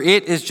 For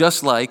it is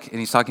just like, and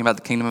he's talking about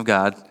the kingdom of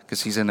God,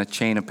 because he's in a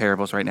chain of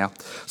parables right now.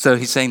 So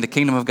he's saying the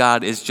kingdom of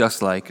God is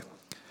just like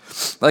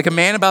a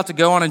man about to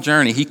go on a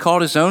journey. He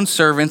called his own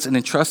servants and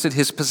entrusted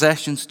his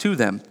possessions to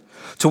them.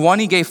 To one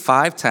he gave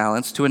 5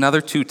 talents, to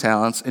another 2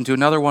 talents, and to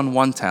another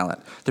 1 talent,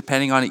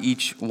 depending on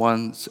each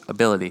one's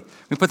ability. Can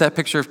we put that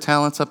picture of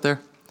talents up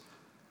there?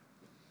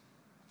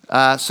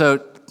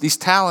 So these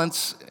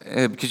talents,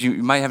 because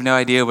you might have no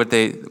idea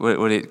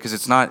because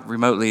it's not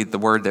remotely the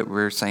word that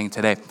we're saying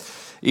today,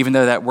 even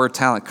though that word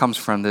talent comes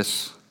from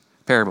this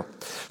parable.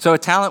 So a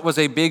talent was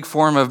a big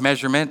form of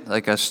measurement,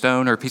 like a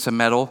stone or a piece of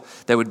metal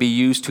that would be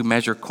used to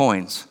measure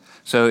coins.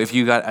 So if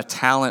you got a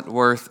talent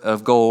worth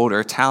of gold or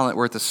a talent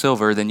worth of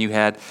silver, then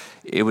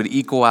it would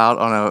equal out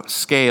on a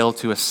scale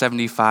to a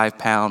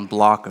 75-pound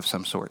block of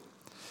some sort.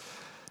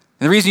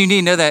 And the reason you need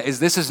to know that is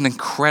this is an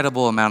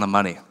incredible amount of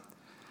money.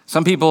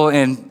 Some people,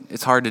 and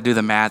it's hard to do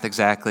the math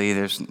exactly,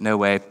 there's no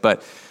way,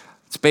 but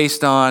it's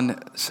based on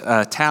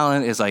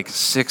talent is like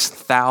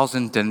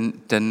 6,000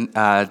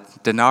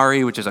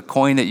 denarii, which is a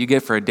coin that you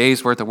get for a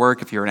day's worth of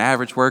work if you're an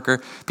average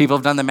worker. People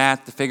have done the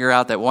math to figure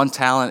out that 1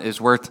 talent is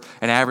worth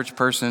an average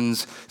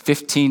person's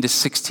 15 to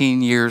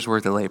 16 years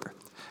worth of labor.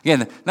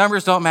 Again, the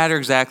numbers don't matter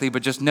exactly,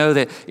 but just know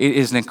that it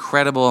is an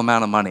incredible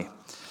amount of money.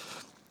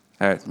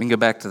 All right, we can go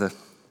back to the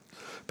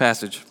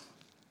passage.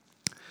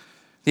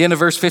 The end of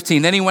verse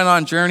 15, then he went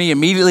on a journey.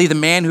 Immediately the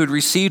man who had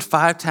received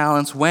 5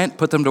 talents went,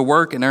 put them to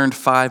work, and earned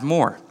 5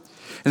 more.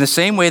 In the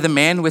same way, the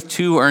man with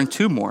 2 earned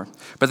 2 more.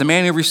 But the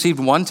man who received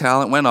 1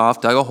 talent went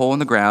off, dug a hole in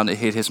the ground, and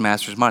hid his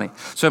master's money.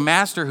 So a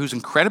master who's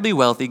incredibly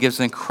wealthy gives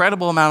an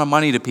incredible amount of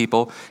money to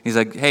people. He's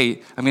like,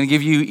 hey, I'm going to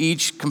give you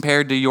each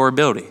compared to your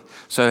ability.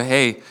 So,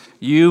 hey,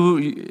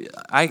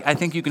 I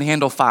think you can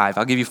handle 5.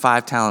 I'll give you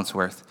 5 talents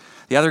worth.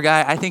 The other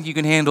guy, I think you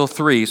can handle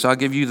 3, so I'll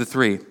give you the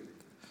 3.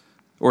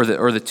 Or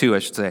the 2, I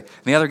should say.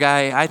 And the other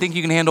guy, I think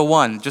you can handle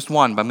 1, just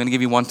 1, but I'm going to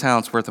give you 1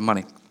 talent's worth of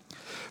money.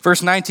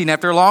 Verse 19,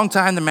 after a long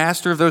time, the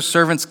master of those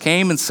servants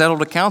came and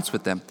settled accounts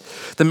with them.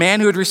 The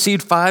man who had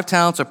received 5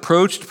 talents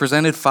approached,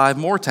 presented 5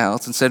 more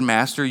talents, and said,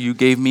 Master, you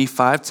gave me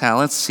 5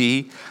 talents.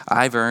 See,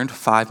 I've earned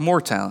 5 more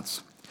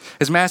talents.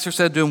 His master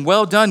said to him,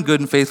 well done,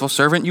 good and faithful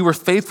servant. You were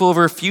faithful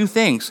over a few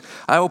things.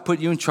 I will put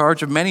you in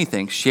charge of many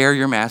things. Share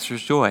your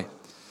master's joy.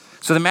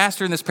 So the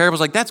master in this parable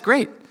is like, that's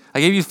great. I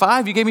gave you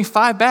 5, you gave me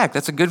 5 back.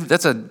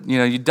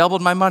 You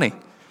doubled my money.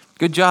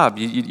 Good job.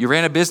 You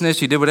ran a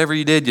business, you did whatever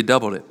you did, you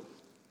doubled it.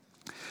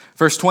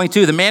 Verse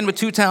 22, the man with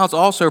 2 talents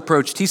also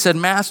approached. He said,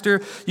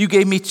 Master, you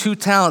gave me 2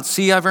 talents.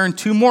 See, I've earned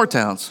 2 more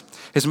talents.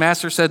 His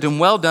master said to him,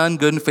 well done,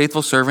 good and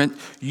faithful servant.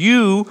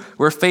 You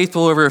were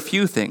faithful over a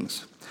few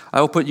things.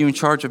 I will put you in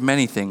charge of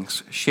many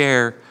things.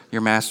 Share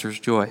your master's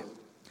joy.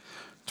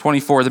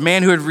 24, the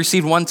man who had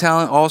received 1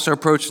 talent also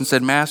approached and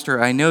said,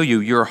 Master, I know you.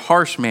 You're a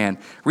harsh man,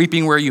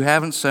 reaping where you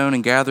haven't sown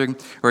and gathering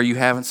where you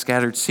haven't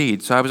scattered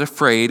seed. So I was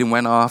afraid and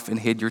went off and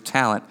hid your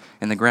talent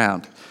in the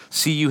ground.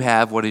 See, you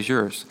have what is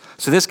yours.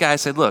 So this guy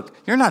said, look,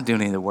 you're not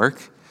doing any of the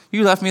work.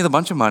 You left me with a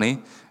bunch of money,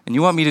 and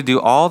you want me to do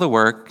all the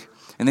work,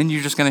 and then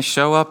you're just going to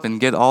show up and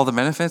get all the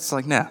benefits?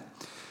 Like, nah.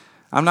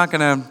 I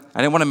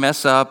didn't want to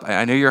mess up.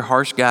 I know you're a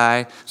harsh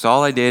guy, so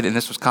all I did, and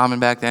this was common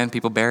back then,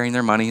 people burying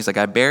their money. He's like,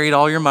 I buried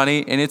all your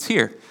money, and it's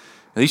here.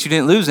 At least you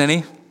didn't lose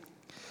any.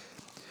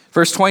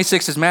 Verse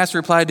 26, his master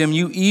replied to him,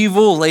 you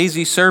evil,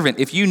 lazy servant.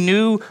 If you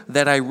knew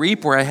that I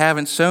reap where I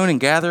haven't sown and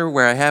gather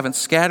where I haven't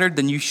scattered,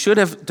 then you should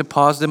have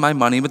deposited my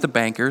money with the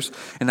bankers,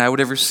 and I would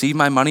have received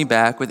my money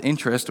back with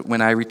interest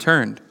when I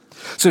returned.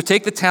 So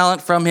take the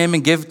talent from him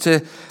and give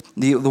to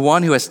the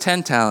one who has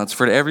 10 talents.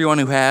 For to everyone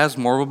who has,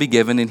 more will be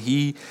given, and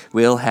he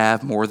will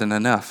have more than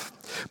enough.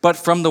 But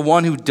from the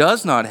one who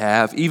does not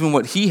have, even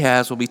what he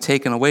has will be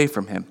taken away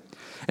from him.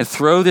 And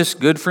throw this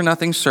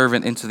good-for-nothing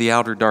servant into the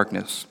outer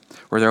darkness,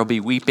 where there will be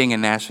weeping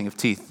and gnashing of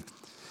teeth.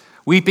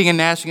 Weeping and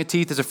gnashing of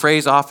teeth is a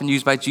phrase often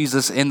used by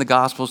Jesus in the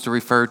Gospels to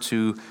refer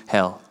to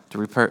hell, to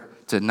refer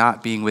to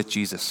not being with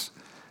Jesus.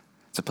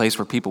 It's a place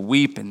where people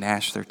weep and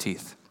gnash their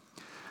teeth.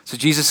 So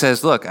Jesus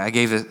says, look, I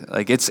gave it,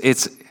 like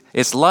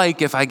it's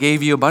like if I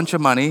gave you a bunch of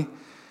money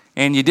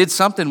and you did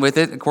something with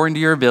it according to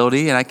your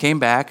ability, and I came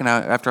back and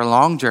after a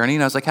long journey,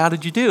 and I was like, how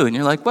did you do? And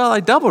you're like, well, I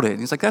doubled it. And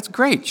he's like, that's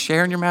great,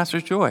 share in your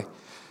master's joy.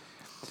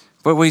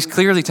 But what he's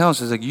clearly telling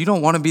us is like, you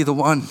don't want to be the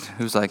one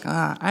who's like,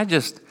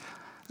 it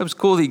was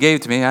cool that you gave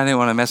it to me. I didn't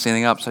want to mess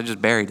anything up, so I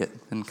just buried it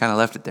and kind of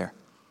left it there.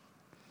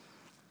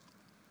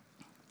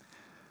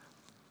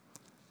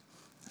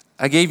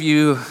 I gave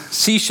you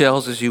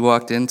seashells as you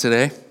walked in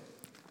today.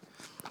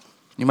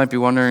 You might be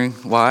wondering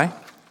why.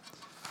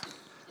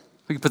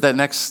 We can put that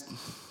next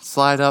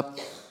slide up.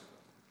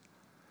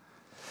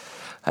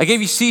 I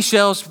gave you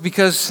seashells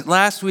because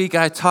last week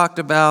I talked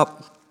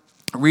about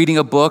reading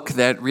a book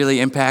that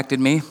really impacted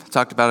me. I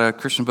talked about a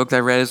Christian book that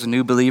I read as a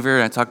new believer,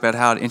 and I talked about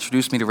how it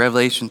introduced me to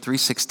Revelation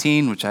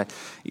 3:16, which I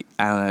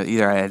don't know,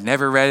 either I had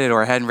never read it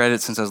or I hadn't read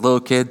it since I was a little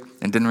kid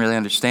and didn't really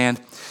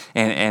understand.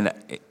 And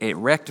it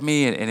wrecked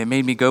me, and it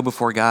made me go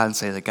before God and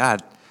say, like,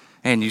 God,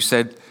 and you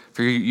said,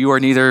 for you are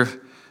neither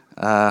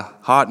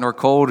hot nor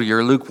cold, or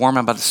you're lukewarm,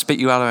 I'm about to spit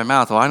you out of my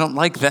mouth. Well, I don't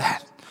like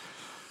that.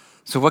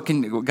 So what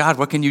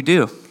can you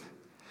do?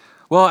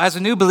 Well, as a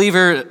new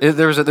believer,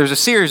 there's a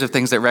series of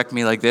things that wrecked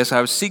me like this.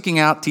 I was seeking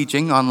out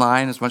teaching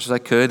online as much as I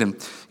could, and you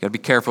got to be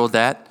careful with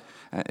that.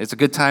 It's a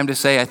good time to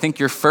say, I think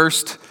your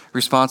first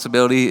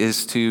responsibility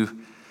is to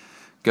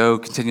go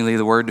continually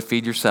the Word to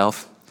feed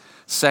yourself.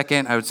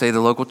 Second, I would say the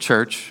local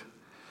church,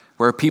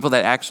 where people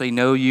that actually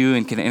know you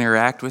and can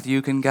interact with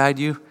you can guide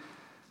you.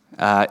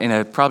 And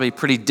a probably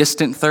pretty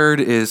distant third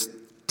is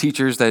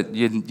teachers that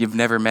you've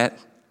never met,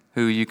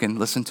 who you can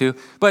listen to.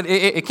 But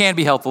it can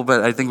be helpful,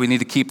 but I think we need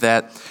to keep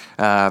that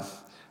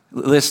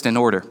list in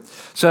order.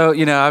 So,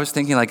 I was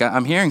thinking, like,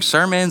 I'm hearing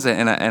sermons,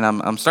 and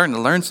I'm starting to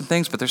learn some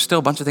things, but there's still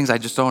a bunch of things I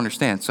just don't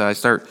understand. So I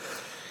start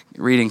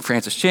reading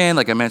Francis Chan,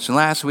 like I mentioned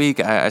last week.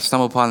 I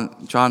stumbled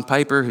upon John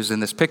Piper, who's in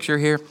this picture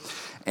here.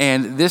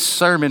 And this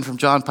sermon from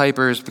John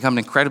Piper has become an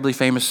incredibly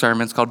famous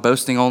sermon. It's called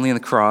Boasting Only in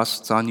the Cross.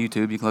 It's on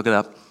YouTube. You can look it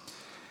up.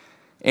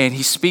 And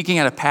he's speaking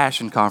at a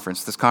Passion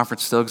conference. This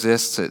conference still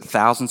exists.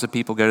 Thousands of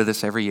people go to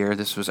this every year.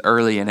 This was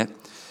early in it.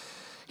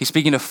 He's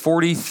speaking to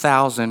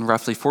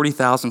roughly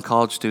 40,000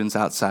 college students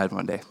outside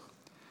one day.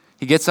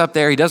 He gets up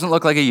there. He doesn't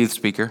look like a youth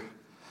speaker.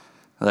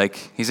 Like,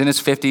 he's in his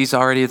 50s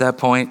already at that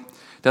point.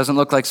 Doesn't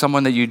look like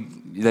someone the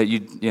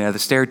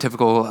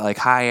stereotypical, like,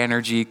 high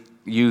energy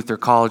youth or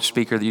college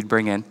speaker that you'd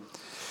bring in.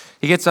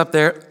 He gets up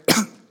there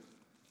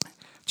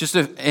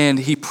and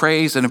he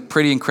prays in a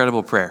pretty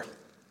incredible prayer.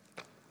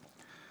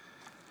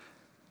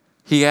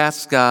 He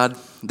asks God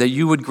that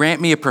you would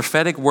grant me a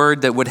prophetic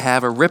word that would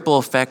have a ripple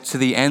effect to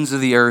the ends of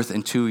the earth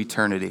and to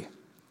eternity,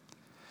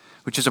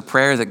 which is a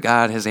prayer that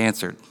God has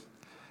answered.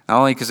 Not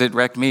only because it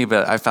wrecked me,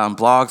 but I found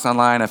blogs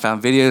online, I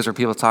found videos where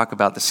people talk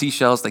about the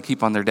seashells they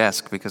keep on their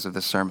desk because of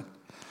this sermon.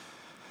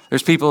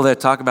 There's people that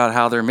talk about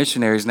how they're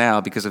missionaries now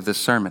because of this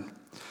sermon.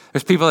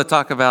 There's people that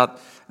talk about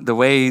the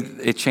way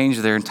it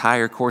changed their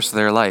entire course of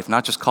their life,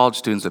 not just college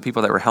students, but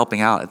people that were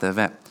helping out at the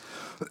event.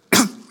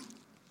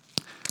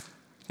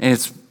 And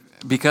it's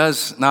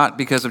not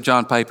because of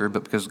John Piper,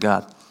 but because of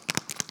God.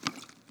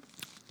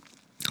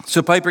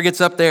 So Piper gets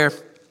up there,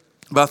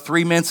 about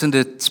 3 minutes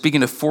into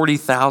speaking to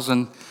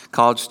 40,000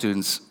 college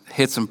students,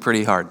 hits them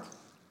pretty hard.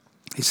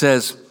 He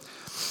says,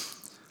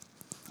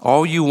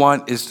 all you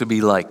want is to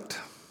be liked.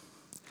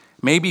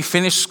 Maybe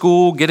finish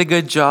school, get a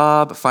good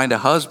job, find a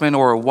husband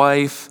or a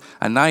wife,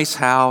 a nice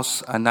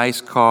house, a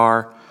nice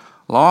car,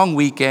 long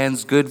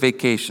weekends, good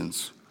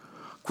vacations.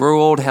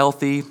 Grow old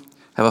healthy,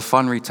 have a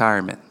fun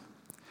retirement.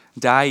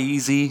 Die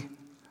easy,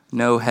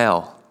 no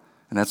hell.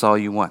 And that's all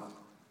you want.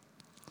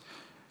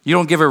 You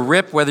don't give a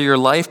rip whether your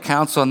life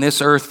counts on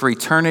this earth for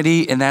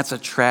eternity, and that's a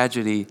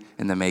tragedy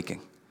in the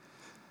making.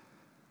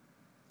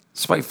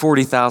 Despite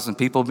 40,000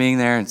 people being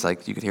there, it's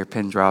like you could hear a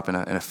pin drop in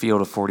a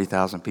field of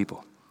 40,000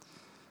 people.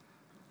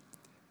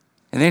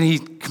 And then he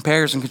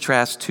compares and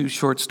contrasts two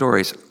short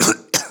stories,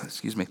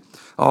 excuse me,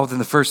 all within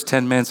the first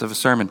 10 minutes of a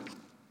sermon.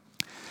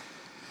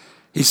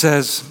 He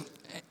says,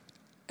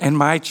 in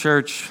my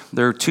church,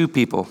 there are two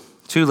people,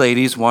 two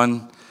ladies,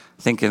 one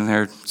I think in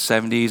her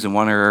 70s and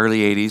one in her early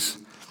 80s.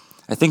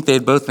 I think they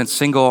had both been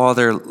single all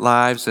their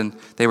lives, and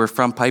they were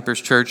from Piper's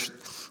Church.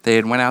 They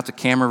had went out to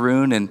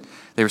Cameroon, and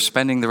they were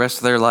spending the rest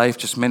of their life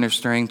just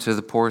ministering to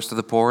the poorest of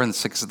the poor and the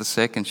sickest of the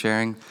sick and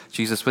sharing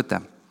Jesus with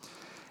them.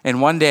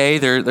 And one day,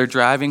 they're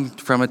driving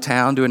from a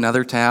town to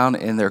another town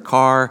in their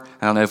car.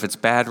 I don't know if it's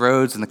bad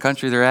roads in the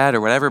country they're at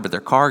or whatever, but their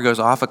car goes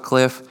off a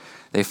cliff.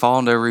 They fall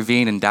into a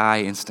ravine and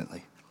die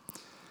instantly.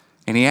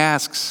 And he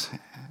asks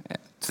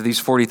to these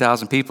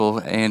 40,000 people,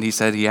 and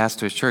he asked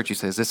to his church, he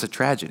says, is this a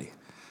tragedy?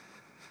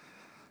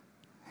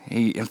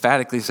 He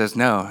emphatically says,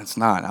 no, it's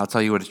not. I'll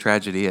tell you what a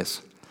tragedy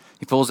is.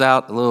 He pulls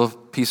out a little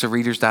piece of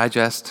Reader's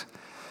Digest,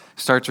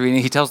 starts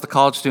reading. He tells the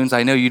college students,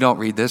 I know you don't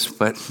read this,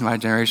 but my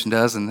generation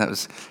does, and that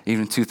was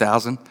even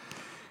 2000.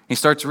 He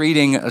starts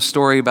reading a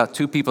story about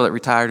two people that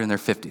retired in their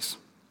 50s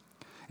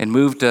and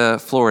moved to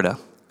Florida,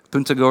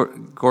 Punta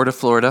Gorda,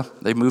 Florida.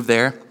 They moved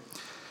there.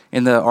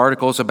 In the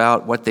articles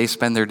about what they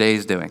spend their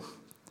days doing.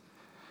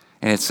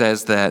 And it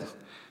says that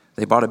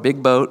they bought a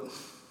big boat,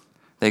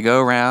 they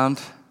go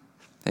around,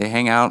 they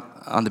hang out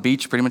on the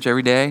beach pretty much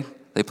every day,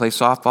 they play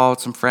softball with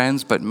some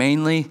friends, but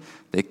mainly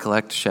they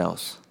collect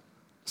shells,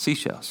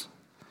 seashells.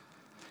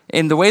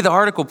 And the way the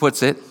article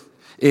puts it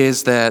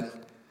is that,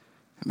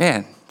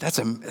 man, that's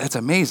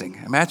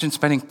amazing. Imagine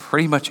spending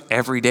pretty much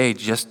every day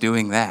just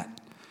doing that.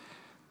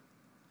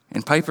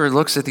 And Piper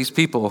looks at these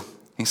people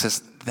and he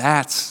says,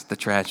 that's the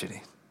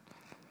tragedy.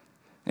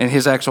 And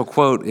his actual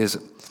quote is,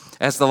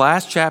 as the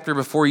last chapter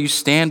before you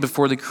stand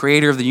before the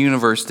creator of the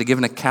universe to give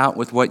an account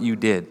with what you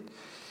did.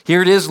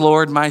 Here it is,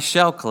 Lord, my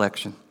shell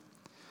collection.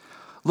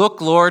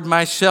 Look, Lord,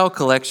 my shell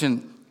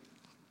collection.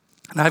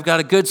 And I've got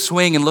a good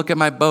swing and look at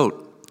my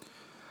boat.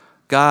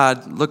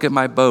 God, look at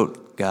my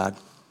boat, God.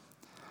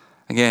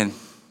 Again,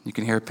 you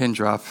can hear a pin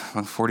drop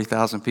on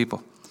 40,000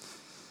 people.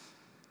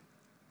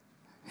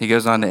 He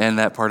goes on to end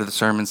that part of the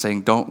sermon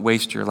saying, don't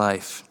waste your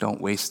life. Don't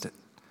waste it.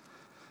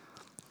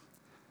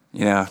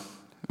 You know,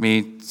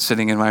 me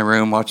sitting in my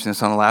room watching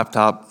this on a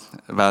laptop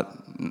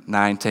about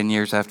 9-10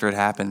 years after it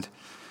happened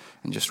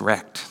and just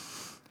wrecked.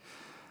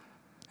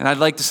 And I'd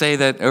like to say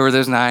that over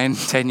those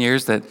 9-10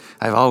 years that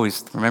I've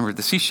always remembered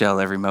the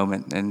seashell every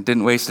moment and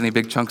didn't waste any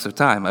big chunks of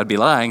time. I'd be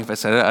lying if I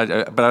said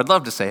it, but I'd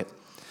love to say it.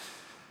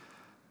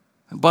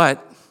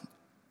 But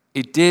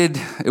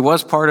it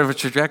was part of a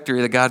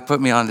trajectory that God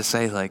put me on to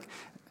say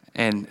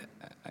and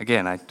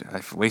again,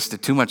 I've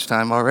wasted too much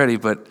time already,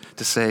 but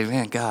to say,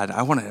 man, God,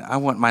 I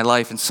want my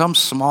life in some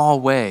small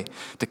way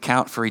to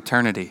count for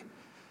eternity.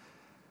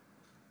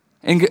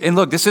 And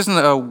look, this isn't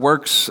a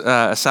works,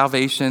 a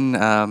salvation,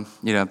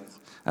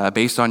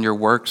 based on your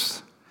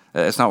works.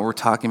 That's not what we're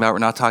talking about. We're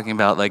not talking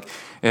about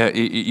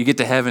you get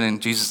to heaven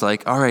and Jesus is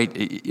like, all right,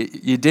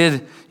 you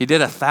did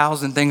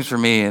 1,000 things for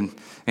me, and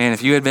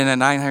if you had been at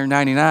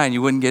 999,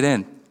 you wouldn't get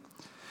in.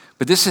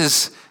 But this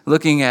is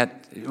looking at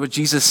what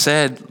Jesus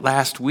said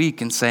last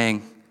week and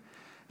saying,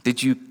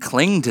 did you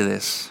cling to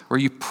this? Were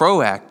you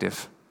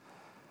proactive?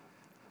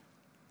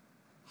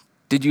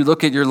 Did you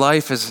look at your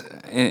life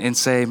and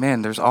say,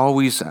 man, there's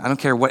always, I don't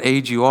care what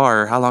age you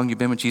are or how long you've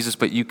been with Jesus,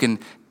 but you can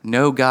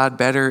know God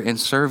better and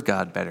serve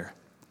God better.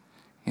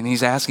 And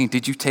he's asking,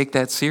 did you take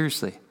that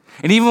seriously?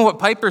 And even what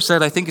Piper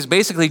said, I think, is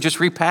basically just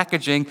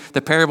repackaging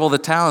the parable of the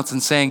talents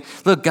and saying,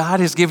 look, God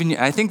has given you,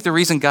 I think the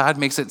reason God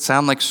makes it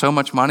sound like so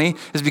much money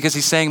is because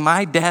he's saying,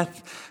 my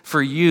death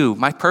for you,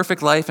 my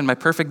perfect life and my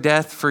perfect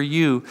death for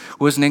you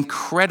was an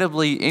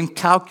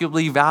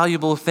incalculably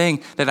valuable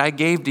thing that I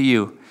gave to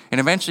you. And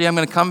eventually I'm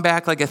going to come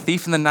back like a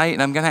thief in the night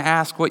and I'm going to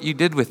ask what you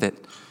did with it.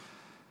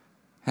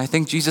 And I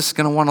think Jesus is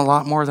going to want a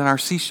lot more than our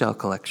seashell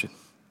collection.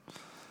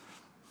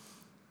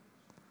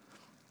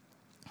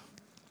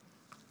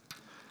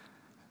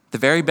 The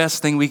very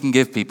best thing we can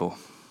give people,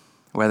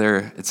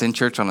 whether it's in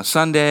church on a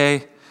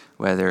Sunday,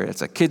 whether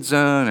it's a kid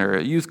zone or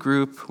a youth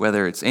group,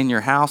 whether it's in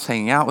your house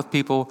hanging out with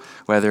people,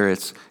 whether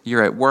it's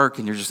you're at work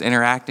and you're just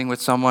interacting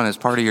with someone as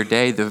part of your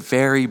day, the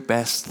very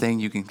best thing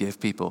you can give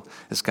people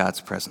is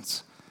God's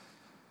presence.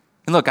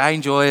 And look, I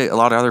enjoy a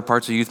lot of other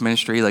parts of youth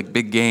ministry, like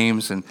big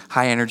games and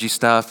high energy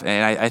stuff,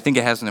 and I think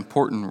it has an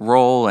important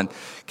role and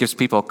gives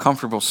people a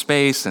comfortable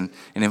space and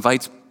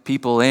invites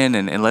people in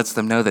and lets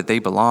them know that they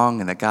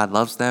belong and that God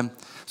loves them.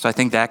 So I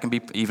think that can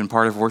be even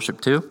part of worship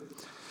too.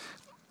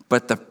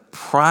 But the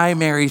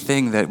primary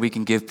thing that we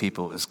can give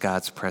people is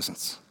God's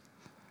presence.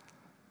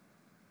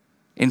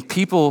 And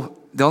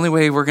people, the only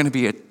way we're going to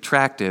be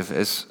attractive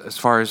as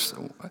far as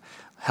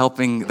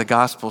helping the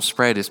gospel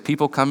spread is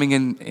people coming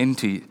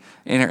into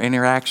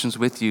interactions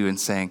with you and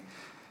saying,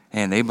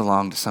 and they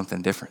belong to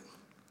something different.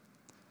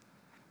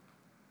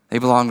 They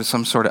belong to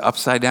some sort of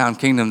upside down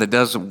kingdom that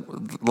does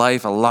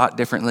life a lot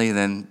differently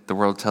than the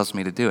world tells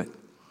me to do it.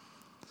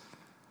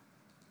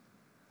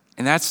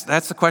 And that's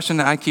the question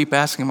that I keep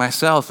asking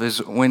myself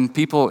is when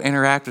people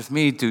interact with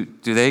me, do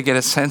they get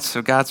a sense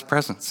of God's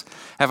presence?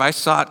 Have I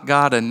sought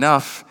God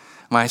enough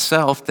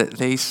myself that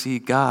they see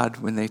God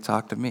when they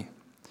talk to me?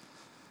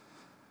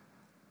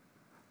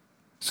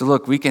 So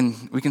look, we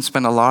can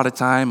spend a lot of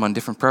time on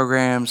different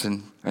programs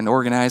and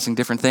organizing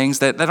different things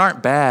that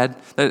aren't bad.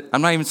 That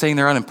I'm not even saying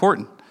they're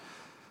unimportant.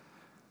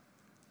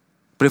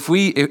 But if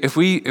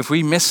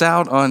we miss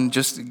out on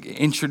just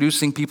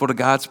introducing people to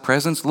God's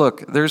presence,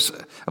 look, there's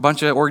a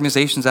bunch of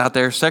organizations out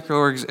there, secular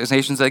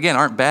organizations that, again,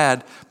 aren't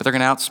bad, but they're going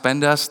to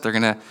outspend us. They're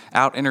going to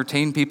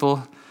out-entertain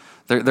people.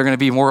 They're going to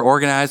be more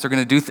organized. They're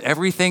going to do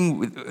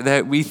everything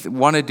that we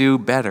want to do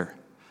better.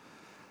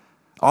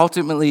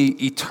 Ultimately,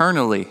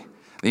 eternally,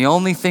 the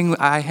only thing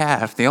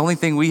the only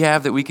thing we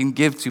have that we can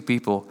give to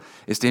people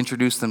is to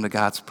introduce them to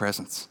God's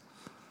presence.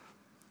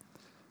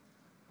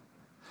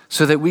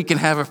 So that we can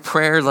have a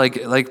prayer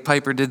like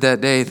Piper did that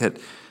day,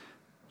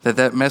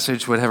 that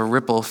message would have a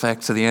ripple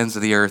effect to the ends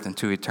of the earth and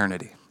to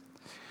eternity.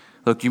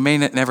 Look, you may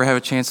never have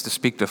a chance to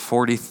speak to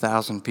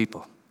 40,000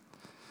 people,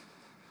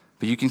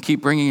 but you can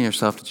keep bringing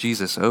yourself to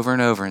Jesus over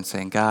and over and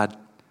saying, God,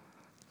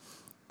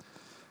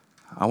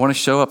 I want to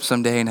show up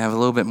someday and have a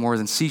little bit more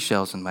than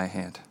seashells in my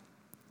hand.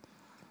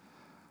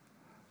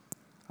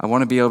 I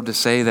want to be able to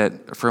say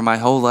that for my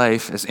whole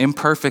life, as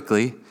imperfect,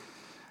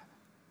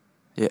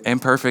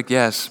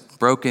 yes,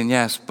 broken,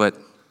 yes, but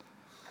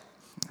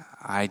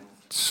I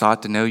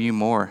sought to know you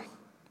more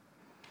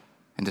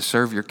and to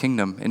serve your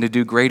kingdom and to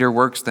do greater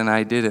works than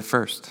I did at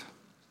first.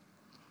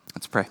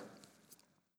 Let's pray.